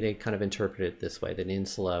 2003, they kind of interpreted it this way, that an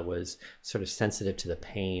insula was sort of sensitive to the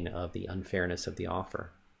pain of the unfairness of the offer.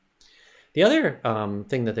 The other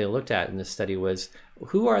thing that they looked at in this study was,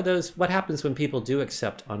 what happens when people do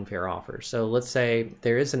accept unfair offers? So let's say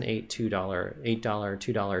there is an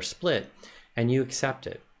 $2 split, and you accept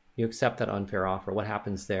it. You accept that unfair offer. What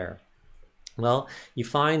happens there? Well, you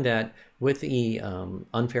find that with the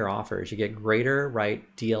unfair offers, you get greater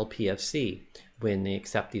DLPFC when they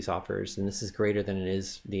accept these offers, and this is greater than it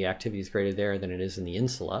is, the activity is greater there than it is in the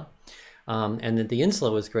insula. And that the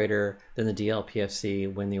insula was greater than the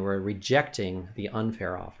DLPFC when they were rejecting the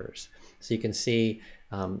unfair offers. So you can see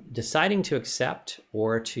deciding to accept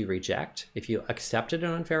or to reject. If you accepted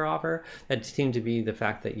an unfair offer, that seemed to be the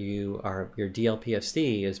fact that your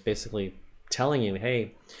DLPFC is basically telling you,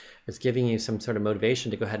 hey, it's giving you some sort of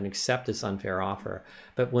motivation to go ahead and accept this unfair offer.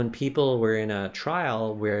 But when people were in a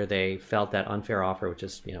trial where they felt that unfair offer, which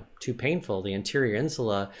is too painful, the anterior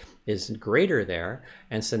insula is greater there,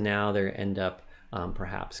 and so now they end up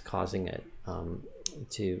perhaps causing it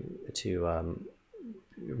to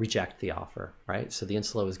reject the offer, right? So the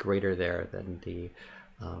insula was greater there than the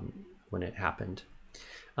when it happened.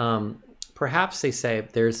 Perhaps they say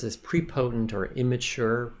there's this prepotent or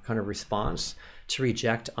immature kind of response to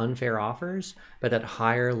reject unfair offers, but that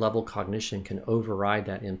higher level cognition can override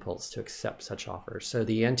that impulse to accept such offers. So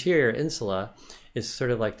the anterior insula is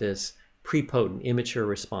sort of like this prepotent, immature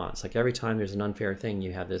response. Like every time there's an unfair thing,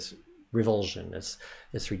 you have this revulsion,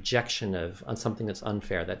 this rejection of something that's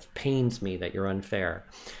unfair, that pains me that you're unfair.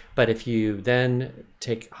 But if you then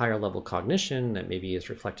take higher level cognition that maybe is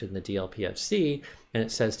reflected in the DLPFC, and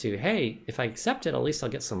it says to you, hey, if I accept it, at least I'll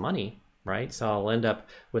get some money, right? So I'll end up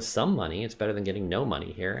with some money. It's better than getting no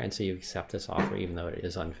money here. And so you accept this offer even though it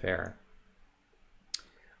is unfair.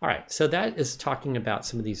 All right, so that is talking about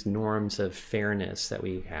some of these norms of fairness that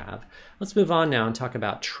we have. Let's move on now and talk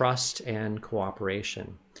about trust and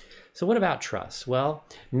cooperation. So what about trust? Well,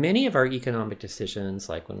 many of our economic decisions,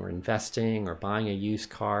 like when we're investing or buying a used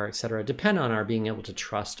car, etc., depend on our being able to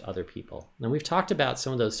trust other people. And we've talked about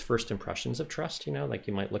some of those first impressions of trust, like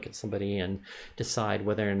you might look at somebody and decide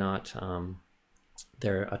whether or not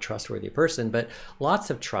they're a trustworthy person, but lots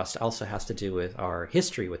of trust also has to do with our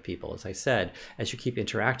history with people. As I said, as you keep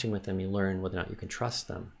interacting with them, you learn whether or not you can trust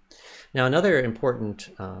them. Now, another important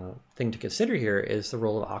thing to consider here is the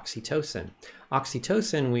role of oxytocin.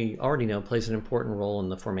 Oxytocin, we already know, plays an important role in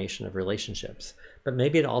the formation of relationships, but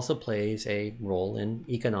maybe it also plays a role in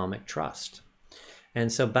economic trust.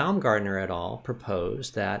 And so Baumgartner et al.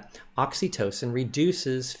 Proposed that oxytocin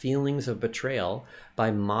reduces feelings of betrayal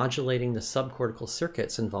by modulating the subcortical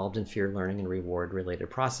circuits involved in fear learning and reward-related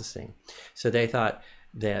processing. So they thought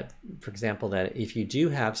that, for example, that if you do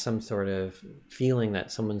have some sort of feeling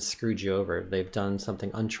that someone screwed you over, they've done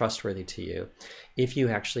something untrustworthy to you, if you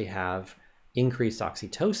actually have increased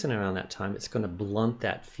oxytocin around that time, it's going to blunt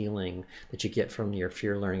that feeling that you get from your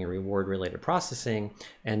fear learning and reward related processing,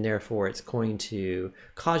 and therefore it's going to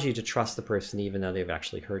cause you to trust the person even though they've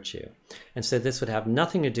actually hurt you. And so this would have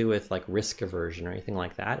nothing to do with like risk aversion or anything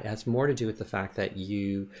like that. It has more to do with the fact that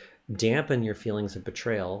you dampen your feelings of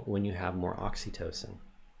betrayal when you have more oxytocin.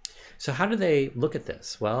 So how do they look at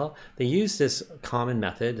this? Well, they use this common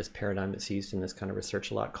method, this paradigm that's used in this kind of research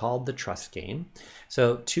a lot, called the trust game.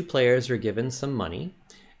 So two players are given some money,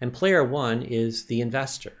 and player one is the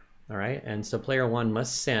investor, all right? And so player one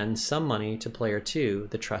must send some money to player two,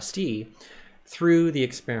 the trustee, through the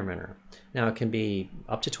experimenter. Now it can be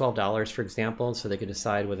up to $12, for example, so they could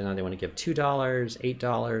decide whether or not they want to give $2, $8,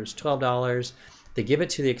 $12. they give it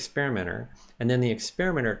to the experimenter, and then the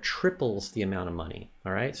experimenter triples the amount of money.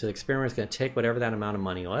 All right, so the experimenter is going to take whatever that amount of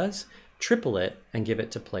money was, triple it, and give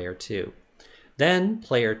it to player 2. Then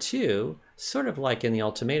player 2, sort of like in the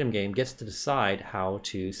ultimatum game, gets to decide how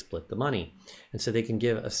to split the money. And so they can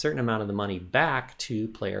give a certain amount of the money back to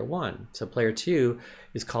player 1. So player 2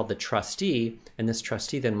 is called the trustee, and this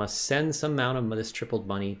trustee then must send some amount of this tripled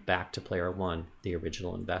money back to player 1, the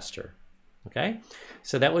original investor. Okay,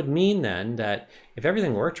 so that would mean then that if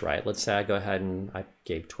everything worked right, let's say I go ahead and I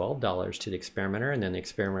gave $12 to the experimenter, and then the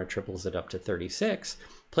experimenter triples it up to 36.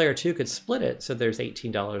 Player 2 could split it, so there's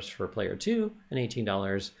 $18 for player 2 and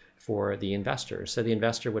 $18 for the investor. So the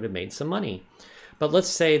investor would have made some money. But let's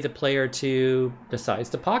say the player 2 decides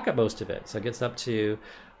to pocket most of it, so it gets up to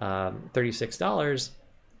 $36,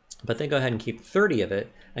 but they go ahead and keep 30 of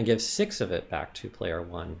it and give 6 of it back to player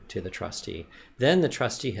 1, to the trustee. Then the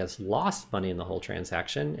trustee has lost money in the whole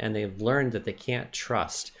transaction, and they've learned that they can't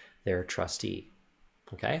trust their trustee.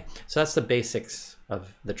 Okay, so that's the basics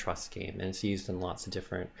of the trust game, and it's used in lots of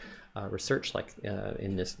different research, like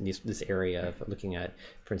in this area of looking at,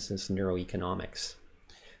 for instance, neuroeconomics.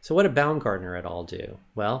 So what did Baumgartner et al. Do?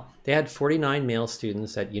 Well, they had 49 male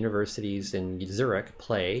students at universities in Zurich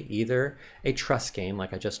play either a trust game,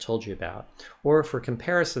 like I just told you about, or for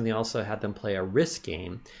comparison, they also had them play a risk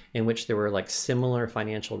game in which there were like similar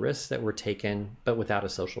financial risks that were taken, but without a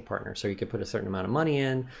social partner. So you could put a certain amount of money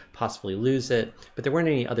in, possibly lose it, but there weren't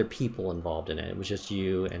any other people involved in it. It was just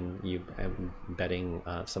you betting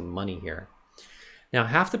some money here. Now,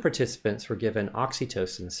 half the participants were given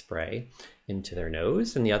oxytocin spray into their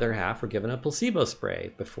nose, and the other half were given a placebo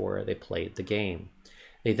spray before they played the game.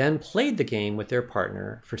 They then played the game with their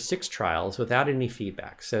partner for 6 trials without any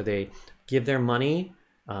feedback. So they give their money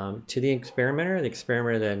to the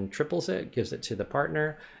experimenter then triples it, gives it to the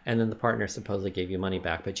partner, and then the partner supposedly gave you money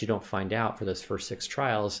back, but you don't find out for those first 6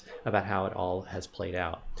 trials about how it all has played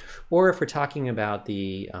out. Or if we're talking about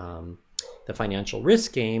the financial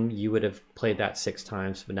risk game, you would have played that 6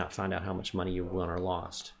 times but not found out how much money you won or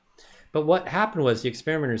lost. But what happened was the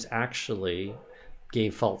experimenters actually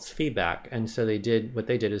gave false feedback, and so they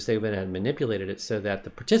went and manipulated it so that the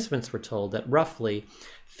participants were told that roughly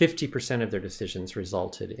 50% of their decisions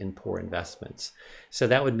resulted in poor investments. So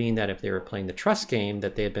that would mean that if they were playing the trust game,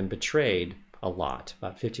 that they had been betrayed a lot.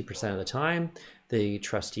 About 50% of the time, the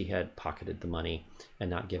trustee had pocketed the money and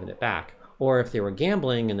not given it back. Or if they were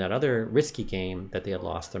gambling in that other risky game, that they had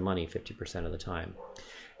lost their money 50% of the time.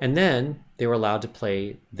 And then they were allowed to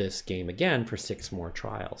play this game again for 6 more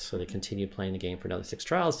trials. So they continued playing the game for another 6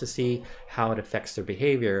 trials to see how it affects their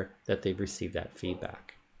behavior that they've received that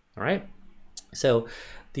feedback. All right. So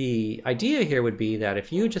the idea here would be that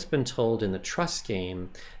if you had just been told in the trust game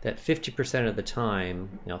that 50% of the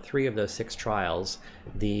time, 3 of those 6 trials,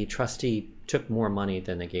 the trustee took more money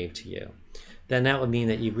than they gave to you, then that would mean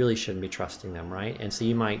that you really shouldn't be trusting them, right? And so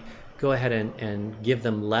you might go ahead and give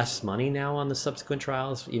them less money now on the subsequent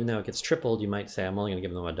trials. Even though it gets tripled, you might say, I'm only going to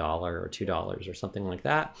give them $1 or $2 or something like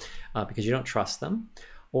that because you don't trust them.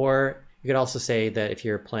 Or you could also say that if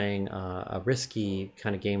you're playing a risky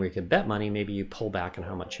kind of game where you could bet money, maybe you pull back on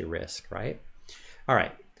how much you risk, right? All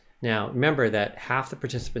right. Now, remember that half the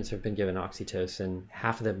participants have been given oxytocin,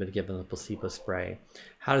 half of them have been given the placebo spray.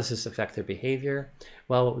 How does this affect their behavior?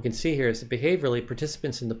 Well, what we can see here is that behaviorally,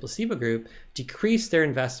 participants in the placebo group decrease their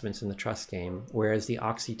investments in the trust game, whereas the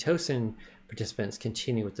oxytocin participants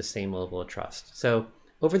continue with the same level of trust. So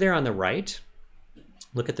over there on the right,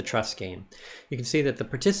 look at the trust game. You can see that the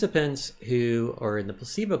participants who are in the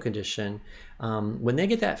placebo condition, when they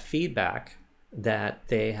get that feedback that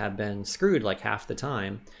they have been screwed like half the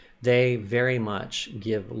time, they very much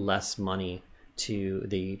give less money to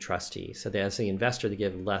the trustee. So as the investor, they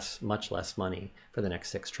give much less money for the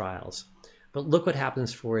next 6 trials. But look what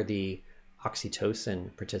happens for the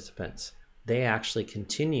oxytocin participants. They actually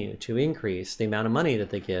continue to increase the amount of money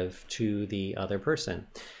that they give to the other person.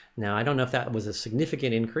 Now, I don't know if that was a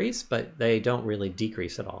significant increase, but they don't really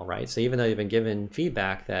decrease at all, right? So even though they've been given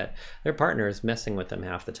feedback that their partner is messing with them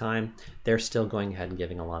half the time, they're still going ahead and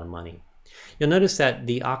giving a lot of money. You'll notice that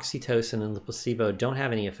the oxytocin and the placebo don't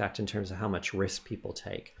have any effect in terms of how much risk people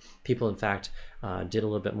take. People, in fact, did a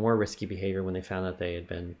little bit more risky behavior when they found that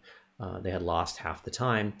they had lost half the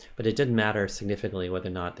time, but it didn't matter significantly whether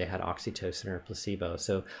or not they had oxytocin or placebo.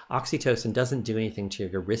 So oxytocin doesn't do anything to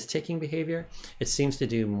your risk-taking behavior. It seems to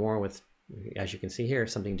do more with, as you can see here,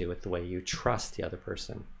 something to do with the way you trust the other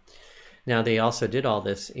person. Now, they also did all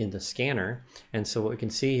this in the scanner, and so what we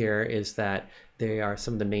can see here is that they are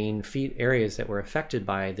some of the main areas that were affected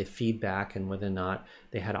by the feedback and whether or not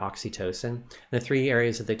they had oxytocin. And the 3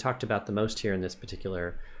 areas that they talked about the most here in this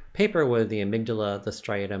particular paper were the amygdala, the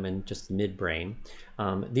striatum, and just the midbrain.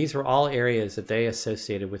 These were all areas that they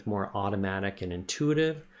associated with more automatic and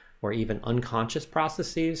intuitive or even unconscious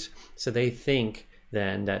processes. So they think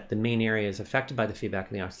then that the main areas affected by the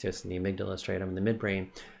feedback in the oxytocin, the amygdala, striatum, and the midbrain,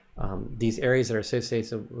 these areas that are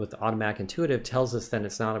associated with automatic intuitive tells us that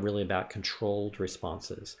it's not really about controlled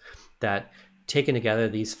responses. That taken together,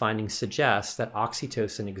 these findings suggest that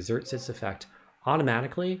oxytocin exerts its effect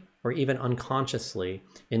automatically or even unconsciously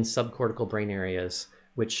in subcortical brain areas,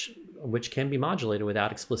 which can be modulated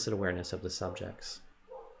without explicit awareness of the subjects.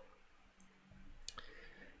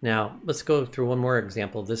 Now, let's go through one more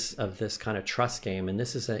example of this kind of trust game. And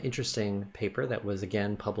this is an interesting paper that was,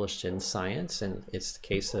 again, published in Science, and it's the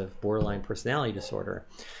case of borderline personality disorder.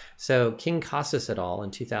 So King-Casas et al. In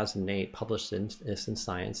 2008 published this in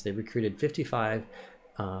Science. They recruited 55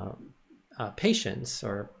 patients,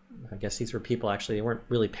 or I guess these were people, actually, they weren't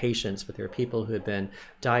really patients, but they were people who had been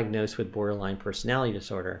diagnosed with borderline personality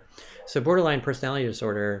disorder. So borderline personality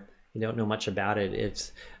disorder, you don't know much about it.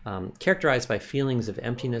 It's characterized by feelings of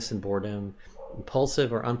emptiness and boredom,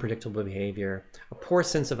 impulsive or unpredictable behavior, a poor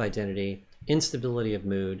sense of identity, instability of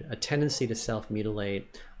mood, a tendency to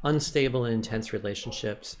self-mutilate, unstable and intense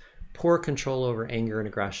relationships, poor control over anger and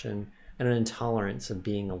aggression, and an intolerance of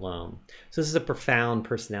being alone. So this is a profound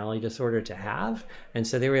personality disorder to have. And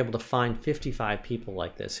so they were able to find 55 people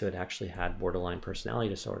like this who had actually had borderline personality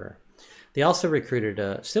disorder. They also recruited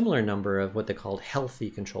a similar number of what they called healthy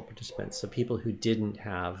control participants, so people who didn't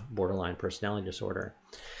have borderline personality disorder.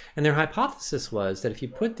 And their hypothesis was that if you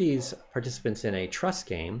put these participants in a trust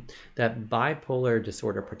game, that bipolar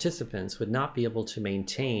disorder participants would not be able to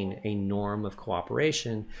maintain a norm of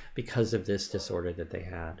cooperation because of this disorder that they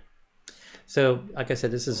had. So, like I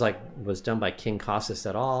said, this was done by King-Casas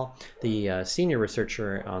et al. The senior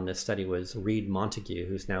researcher on this study was Reed Montague,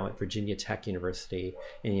 who's now at Virginia Tech University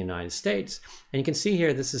in the United States. And you can see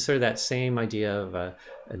here, this is sort of that same idea of an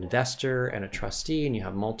investor and a trustee, and you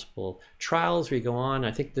have multiple trials where you go on.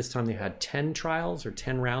 I think this time they had 10 trials or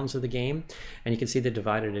 10 rounds of the game. And you can see they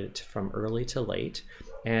divided it from early to late.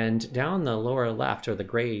 And down the lower left, or the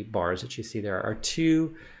gray bars that you see there,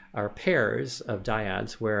 are pairs of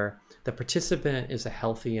dyads where the participant is a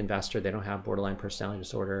healthy investor. They don't have borderline personality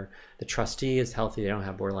disorder. The trustee is healthy. They don't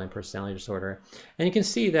have borderline personality disorder. And you can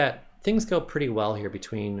see that things go pretty well here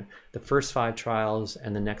between the first 5 trials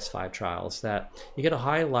and the next 5 trials, that you get a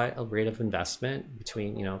high rate of investment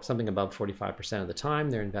between, something above 45% of the time.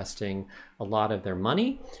 They're investing a lot of their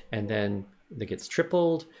money, and then that gets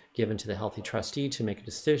tripled, given to the healthy trustee to make a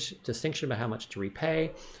distinction about how much to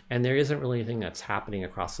repay. And there isn't really anything that's happening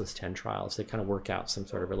across those 10 trials. They kind of work out some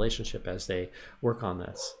sort of relationship as they work on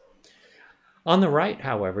this. On the right,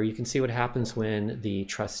 however, you can see what happens when the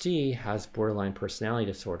trustee has borderline personality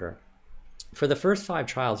disorder. For the first 5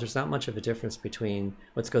 trials, there's not much of a difference between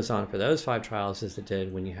what goes on for those 5 trials as it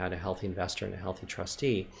did when you had a healthy investor and a healthy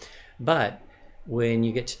trustee. But when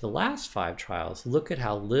you get to the last 5 trials, look at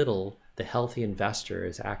how little the healthy investor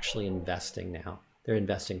is actually investing now. They're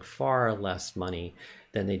investing far less money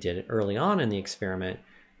than they did early on in the experiment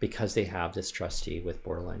because they have this trustee with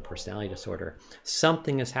borderline personality disorder.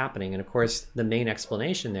 Something is happening. And of course, the main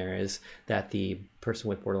explanation there is that the person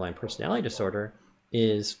with borderline personality disorder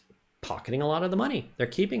is pocketing a lot of the money. They're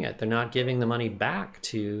keeping it. They're not giving the money back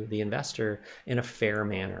to the investor in a fair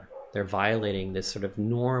manner. They're violating this sort of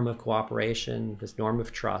norm of cooperation, this norm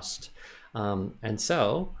of trust. And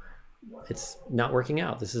so it's not working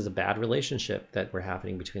out. This is a bad relationship that we're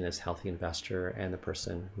having between this healthy investor and the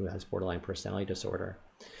person who has borderline personality disorder.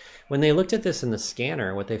 When they looked at this in the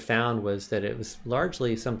scanner, what they found was that it was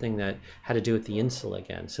largely something that had to do with the insula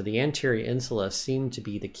again. So the anterior insula seemed to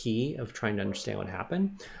be the key of trying to understand what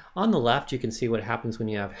happened. On the left, you can see what happens when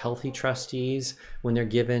you have healthy trustees, when they're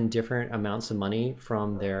given different amounts of money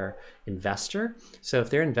from their investor. So if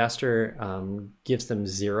their investor gives them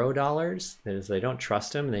 $0, that is, they don't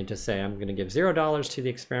trust them, and they just say, I'm going to give $0 to the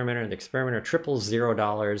experimenter triples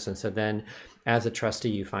 $0. And so then as a trustee,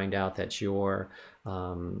 you find out that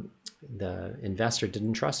the investor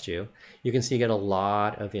didn't trust you. You can see you get a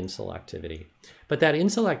lot of insula activity. But that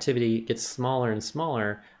insula activity gets smaller and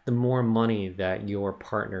smaller the more money that your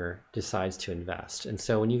partner decides to invest. And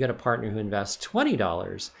so when you get a partner who invests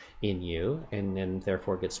 $20 in you, and then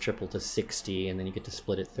therefore gets tripled to 60, and then you get to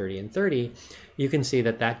split it 30 and 30, you can see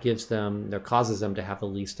that that gives them, that causes them to have the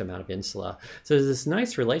least amount of insula. So there's this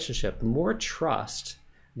nice relationship. The more trust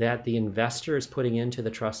that the investor is putting into the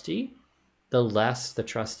trustee, the less the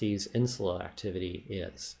trustee's insula activity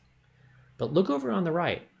is. But look over on the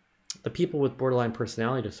right. The people with borderline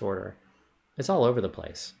personality disorder, it's all over the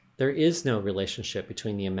place. there is no relationship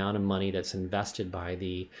between the amount of money that's invested by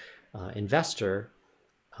the investor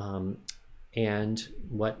and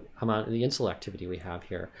what amount of the insular activity we have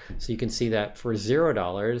here. So you can see that for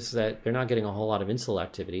 $0 that they're not getting a whole lot of insular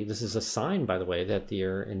activity. This is a sign, by the way, that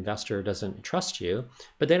your investor doesn't trust you,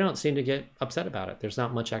 but they don't seem to get upset about it. There's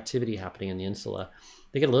not much activity happening in the insula.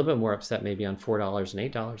 They get a little bit more upset maybe on $4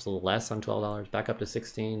 and $8, a little less on $12, back up to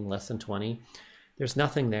 16, less than 20. There's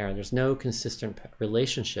nothing there. There's no consistent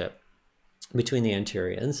relationship between the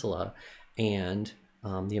anterior insula and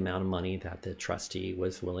the amount of money that the trustee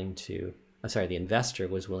was willing to, the investor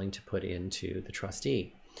was willing to put into the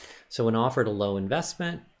trustee. So when offered a low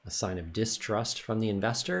investment, a sign of distrust from the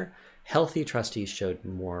investor, healthy trustees showed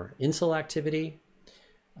more insula activity,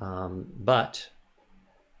 but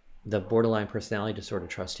the borderline personality disorder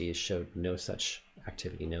trustees showed no such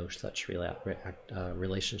activity, no such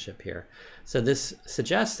relationship here. So this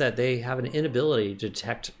suggests that they have an inability to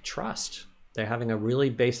detect trust. They're having a really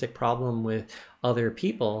basic problem with other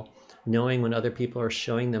people, knowing when other people are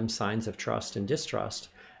showing them signs of trust and distrust.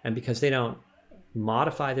 And because they don't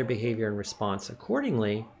modify their behavior and response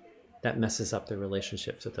accordingly, that messes up their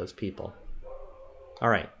relationships with those people. All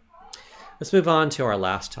right, let's move on to our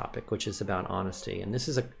last topic, which is about honesty. And this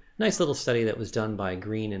is a nice little study that was done by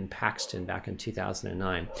Green and Paxton back in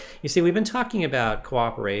 2009. You see, we've been talking about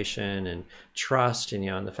cooperation and trust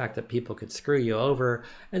and the fact that people could screw you over.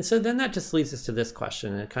 And so then that just leads us to this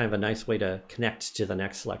question, and kind of a nice way to connect to the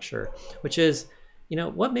next lecture, which is,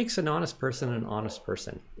 what makes an honest person an honest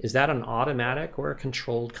person? Is that an automatic or a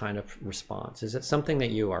controlled kind of response? Is it something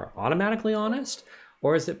that you are automatically honest,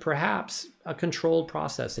 or is it perhaps a controlled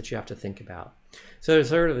process that you have to think about? So there's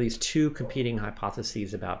sort of these two competing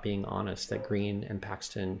hypotheses about being honest that Green and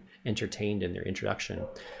Paxton entertained in their introduction.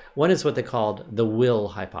 One is what they called the will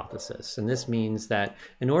hypothesis. And this means that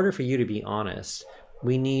in order for you to be honest,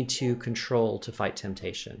 we need to control to fight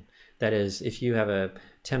temptation. That is, if you have a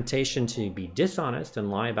temptation to be dishonest and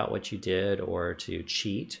lie about what you did or to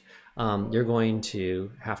cheat, you're going to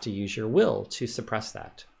have to use your will to suppress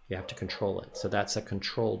that. You have to control it. So that's a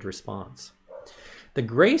controlled response. The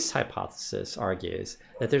grace hypothesis argues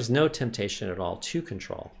that there's no temptation at all to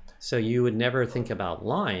control. So you would never think about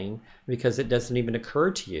lying because it doesn't even occur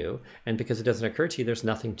to you. And because it doesn't occur to you, there's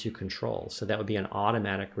nothing to control. So that would be an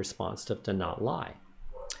automatic response to not lie.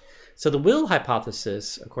 So the will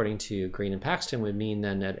hypothesis, according to Green and Paxton, would mean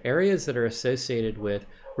then that areas that are associated with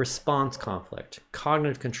response conflict,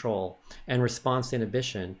 cognitive control, and response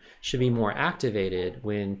inhibition should be more activated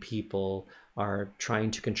when people are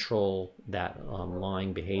trying to control that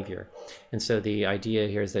lying behavior. And so the idea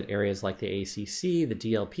here is that areas like the ACC, the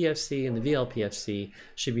DLPFC, and the VLPFC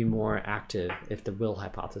should be more active if the will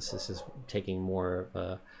hypothesis is taking more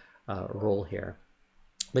of a role here.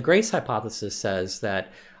 The grace hypothesis says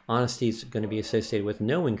that honesty is going to be associated with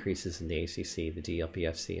no increases in the ACC, the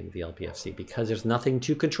DLPFC, and the VLPFC because there's nothing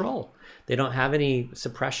to control. They don't have any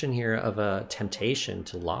suppression here of a temptation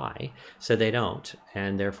to lie, so they don't,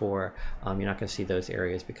 and therefore you're not going to see those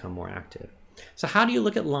areas become more active. So how do you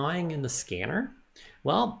look at lying in the scanner?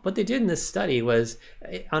 Well, what they did in this study was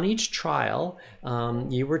on each trial,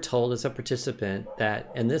 you were told as a participant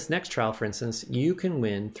that in this next trial, for instance, you can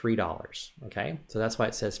win $3. Okay, so that's why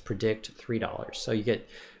it says predict $3. So you get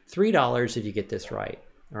 $3 if you get this right.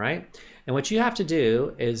 All right, and what you have to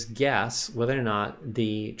do is guess whether or not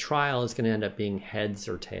the trial is going to end up being heads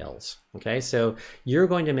or tails. Okay, so you're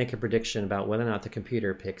going to make a prediction about whether or not the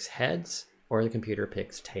computer picks heads or the computer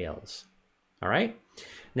picks tails. All right,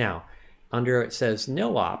 now under it says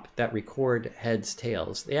no op that record heads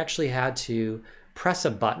tails, they actually had to press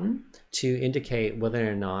a button to indicate whether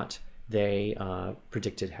or not they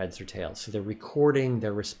predicted heads or tails. So they're recording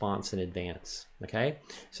their response in advance. Okay,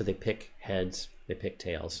 so they pick heads, they pick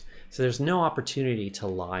tails. So there's no opportunity to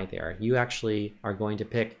lie there. You actually are going to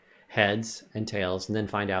pick heads and tails and then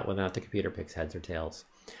find out whether or not the computer picks heads or tails.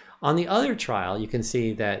 On the other trial, you can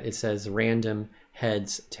see that it says random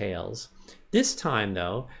heads, tails. This time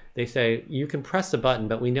though, they say you can press the button,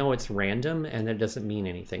 but we know it's random and that doesn't mean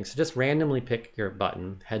anything. So just randomly pick your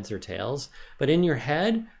button, heads or tails. But in your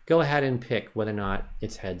head, go ahead and pick whether or not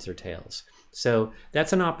it's heads or tails. So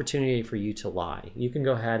that's an opportunity for you to lie. You can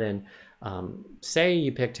go ahead and say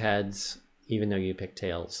you picked heads, even though you picked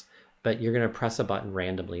tails, but you're going to press a button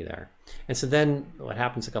randomly there. And so then what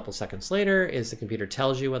happens a couple seconds later is the computer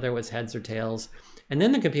tells you whether it was heads or tails. And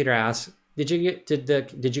then the computer asks, did you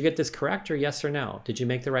get this correct, or yes or no? Did you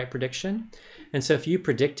make the right prediction? And so if you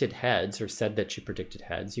predicted heads or said that you predicted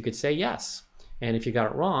heads, you could say yes. And if you got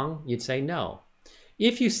it wrong, you'd say no.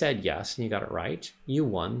 If you said yes and you got it right, you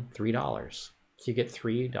won $3. So you get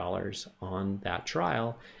 $3 on that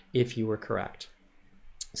trial if you were correct.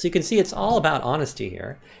 So you can see it's all about honesty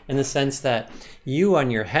here, in the sense that you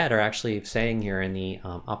on your head are actually saying here in the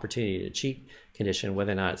opportunity to cheat condition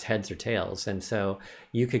whether or not it's heads or tails. And so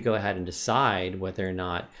you could go ahead and decide whether or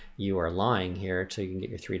not you are lying here so you can get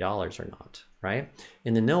your $3 or not, right?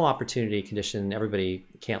 In the no opportunity condition, everybody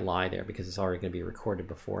can't lie there because it's already going to be recorded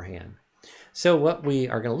beforehand. So what we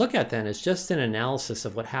are going to look at then is just an analysis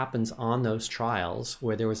of what happens on those trials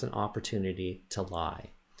where there was an opportunity to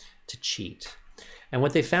lie, to cheat. And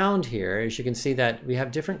what they found here is you can see that we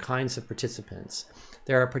have different kinds of participants.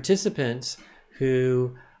 There are participants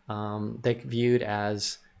who they viewed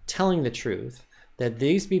as telling the truth, that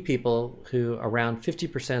these be people who around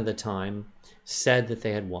 50% of the time said that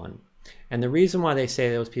they had won. And the reason why they say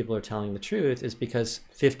those people are telling the truth is because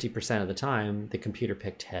 50% of the time the computer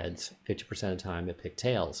picked heads, 50% of the time it picked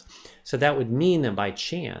tails. So that would mean that by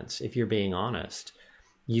chance, if you're being honest,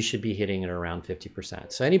 you should be hitting it around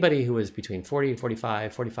 50%. So anybody who was between 40 and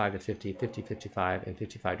 45, 45 to 50, 50, 55, and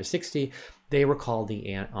 55 to 60, they were called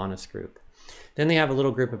the honest group. Then they have a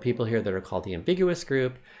little group of people here that are called the ambiguous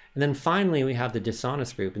group. And then finally, we have the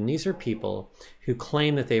dishonest group. And these are people who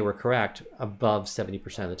claim that they were correct above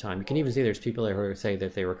 70% of the time. You can even see there's people who say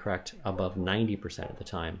that they were correct above 90% of the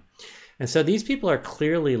time. And so these people are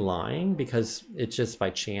clearly lying because it's just by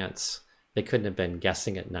chance. They couldn't have been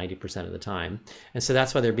guessing it 90% of the time. And so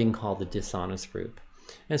that's why they're being called the dishonest group.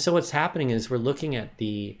 And so what's happening is we're looking at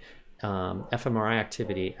the fMRI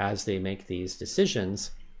activity as they make these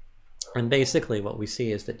decisions. And basically what we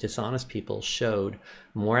see is that dishonest people showed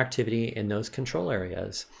more activity in those control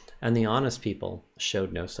areas, and the honest people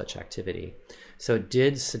showed no such activity. So it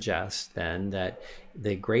did suggest then that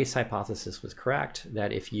the Grace hypothesis was correct,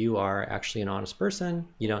 that if you are actually an honest person,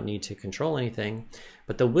 you don't need to control anything.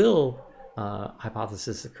 But the will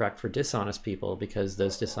hypothesis is correct for dishonest people, because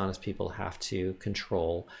those dishonest people have to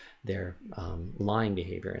control their lying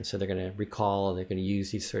behavior. And so they're going to recall, they're going to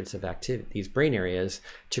use these sorts of these brain areas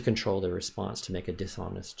to control their response to make a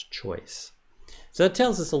dishonest choice. So that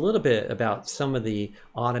tells us a little bit about some of the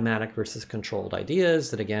automatic versus controlled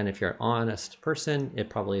ideas that, again, if you're an honest person, it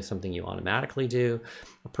probably is something you automatically do.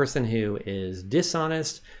 A person who is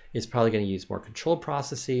dishonest is probably going to use more controlled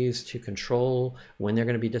processes to control when they're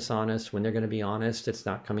going to be dishonest, when they're going to be honest. It's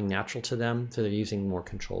not coming natural to them, so they're using more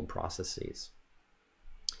controlled processes.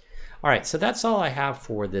 All right, so that's all I have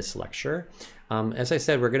for this lecture. As I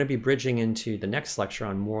said, we're going to be bridging into the next lecture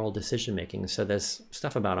on moral decision making. So this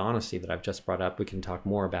stuff about honesty that I've just brought up, we can talk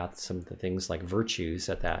more about some of the things like virtues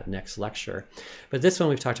at that next lecture. But this one,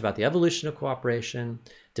 we've talked about the evolution of cooperation,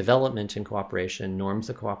 development in cooperation, norms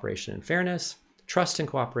of cooperation and fairness, trust in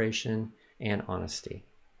cooperation, and honesty.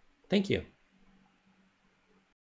 Thank you.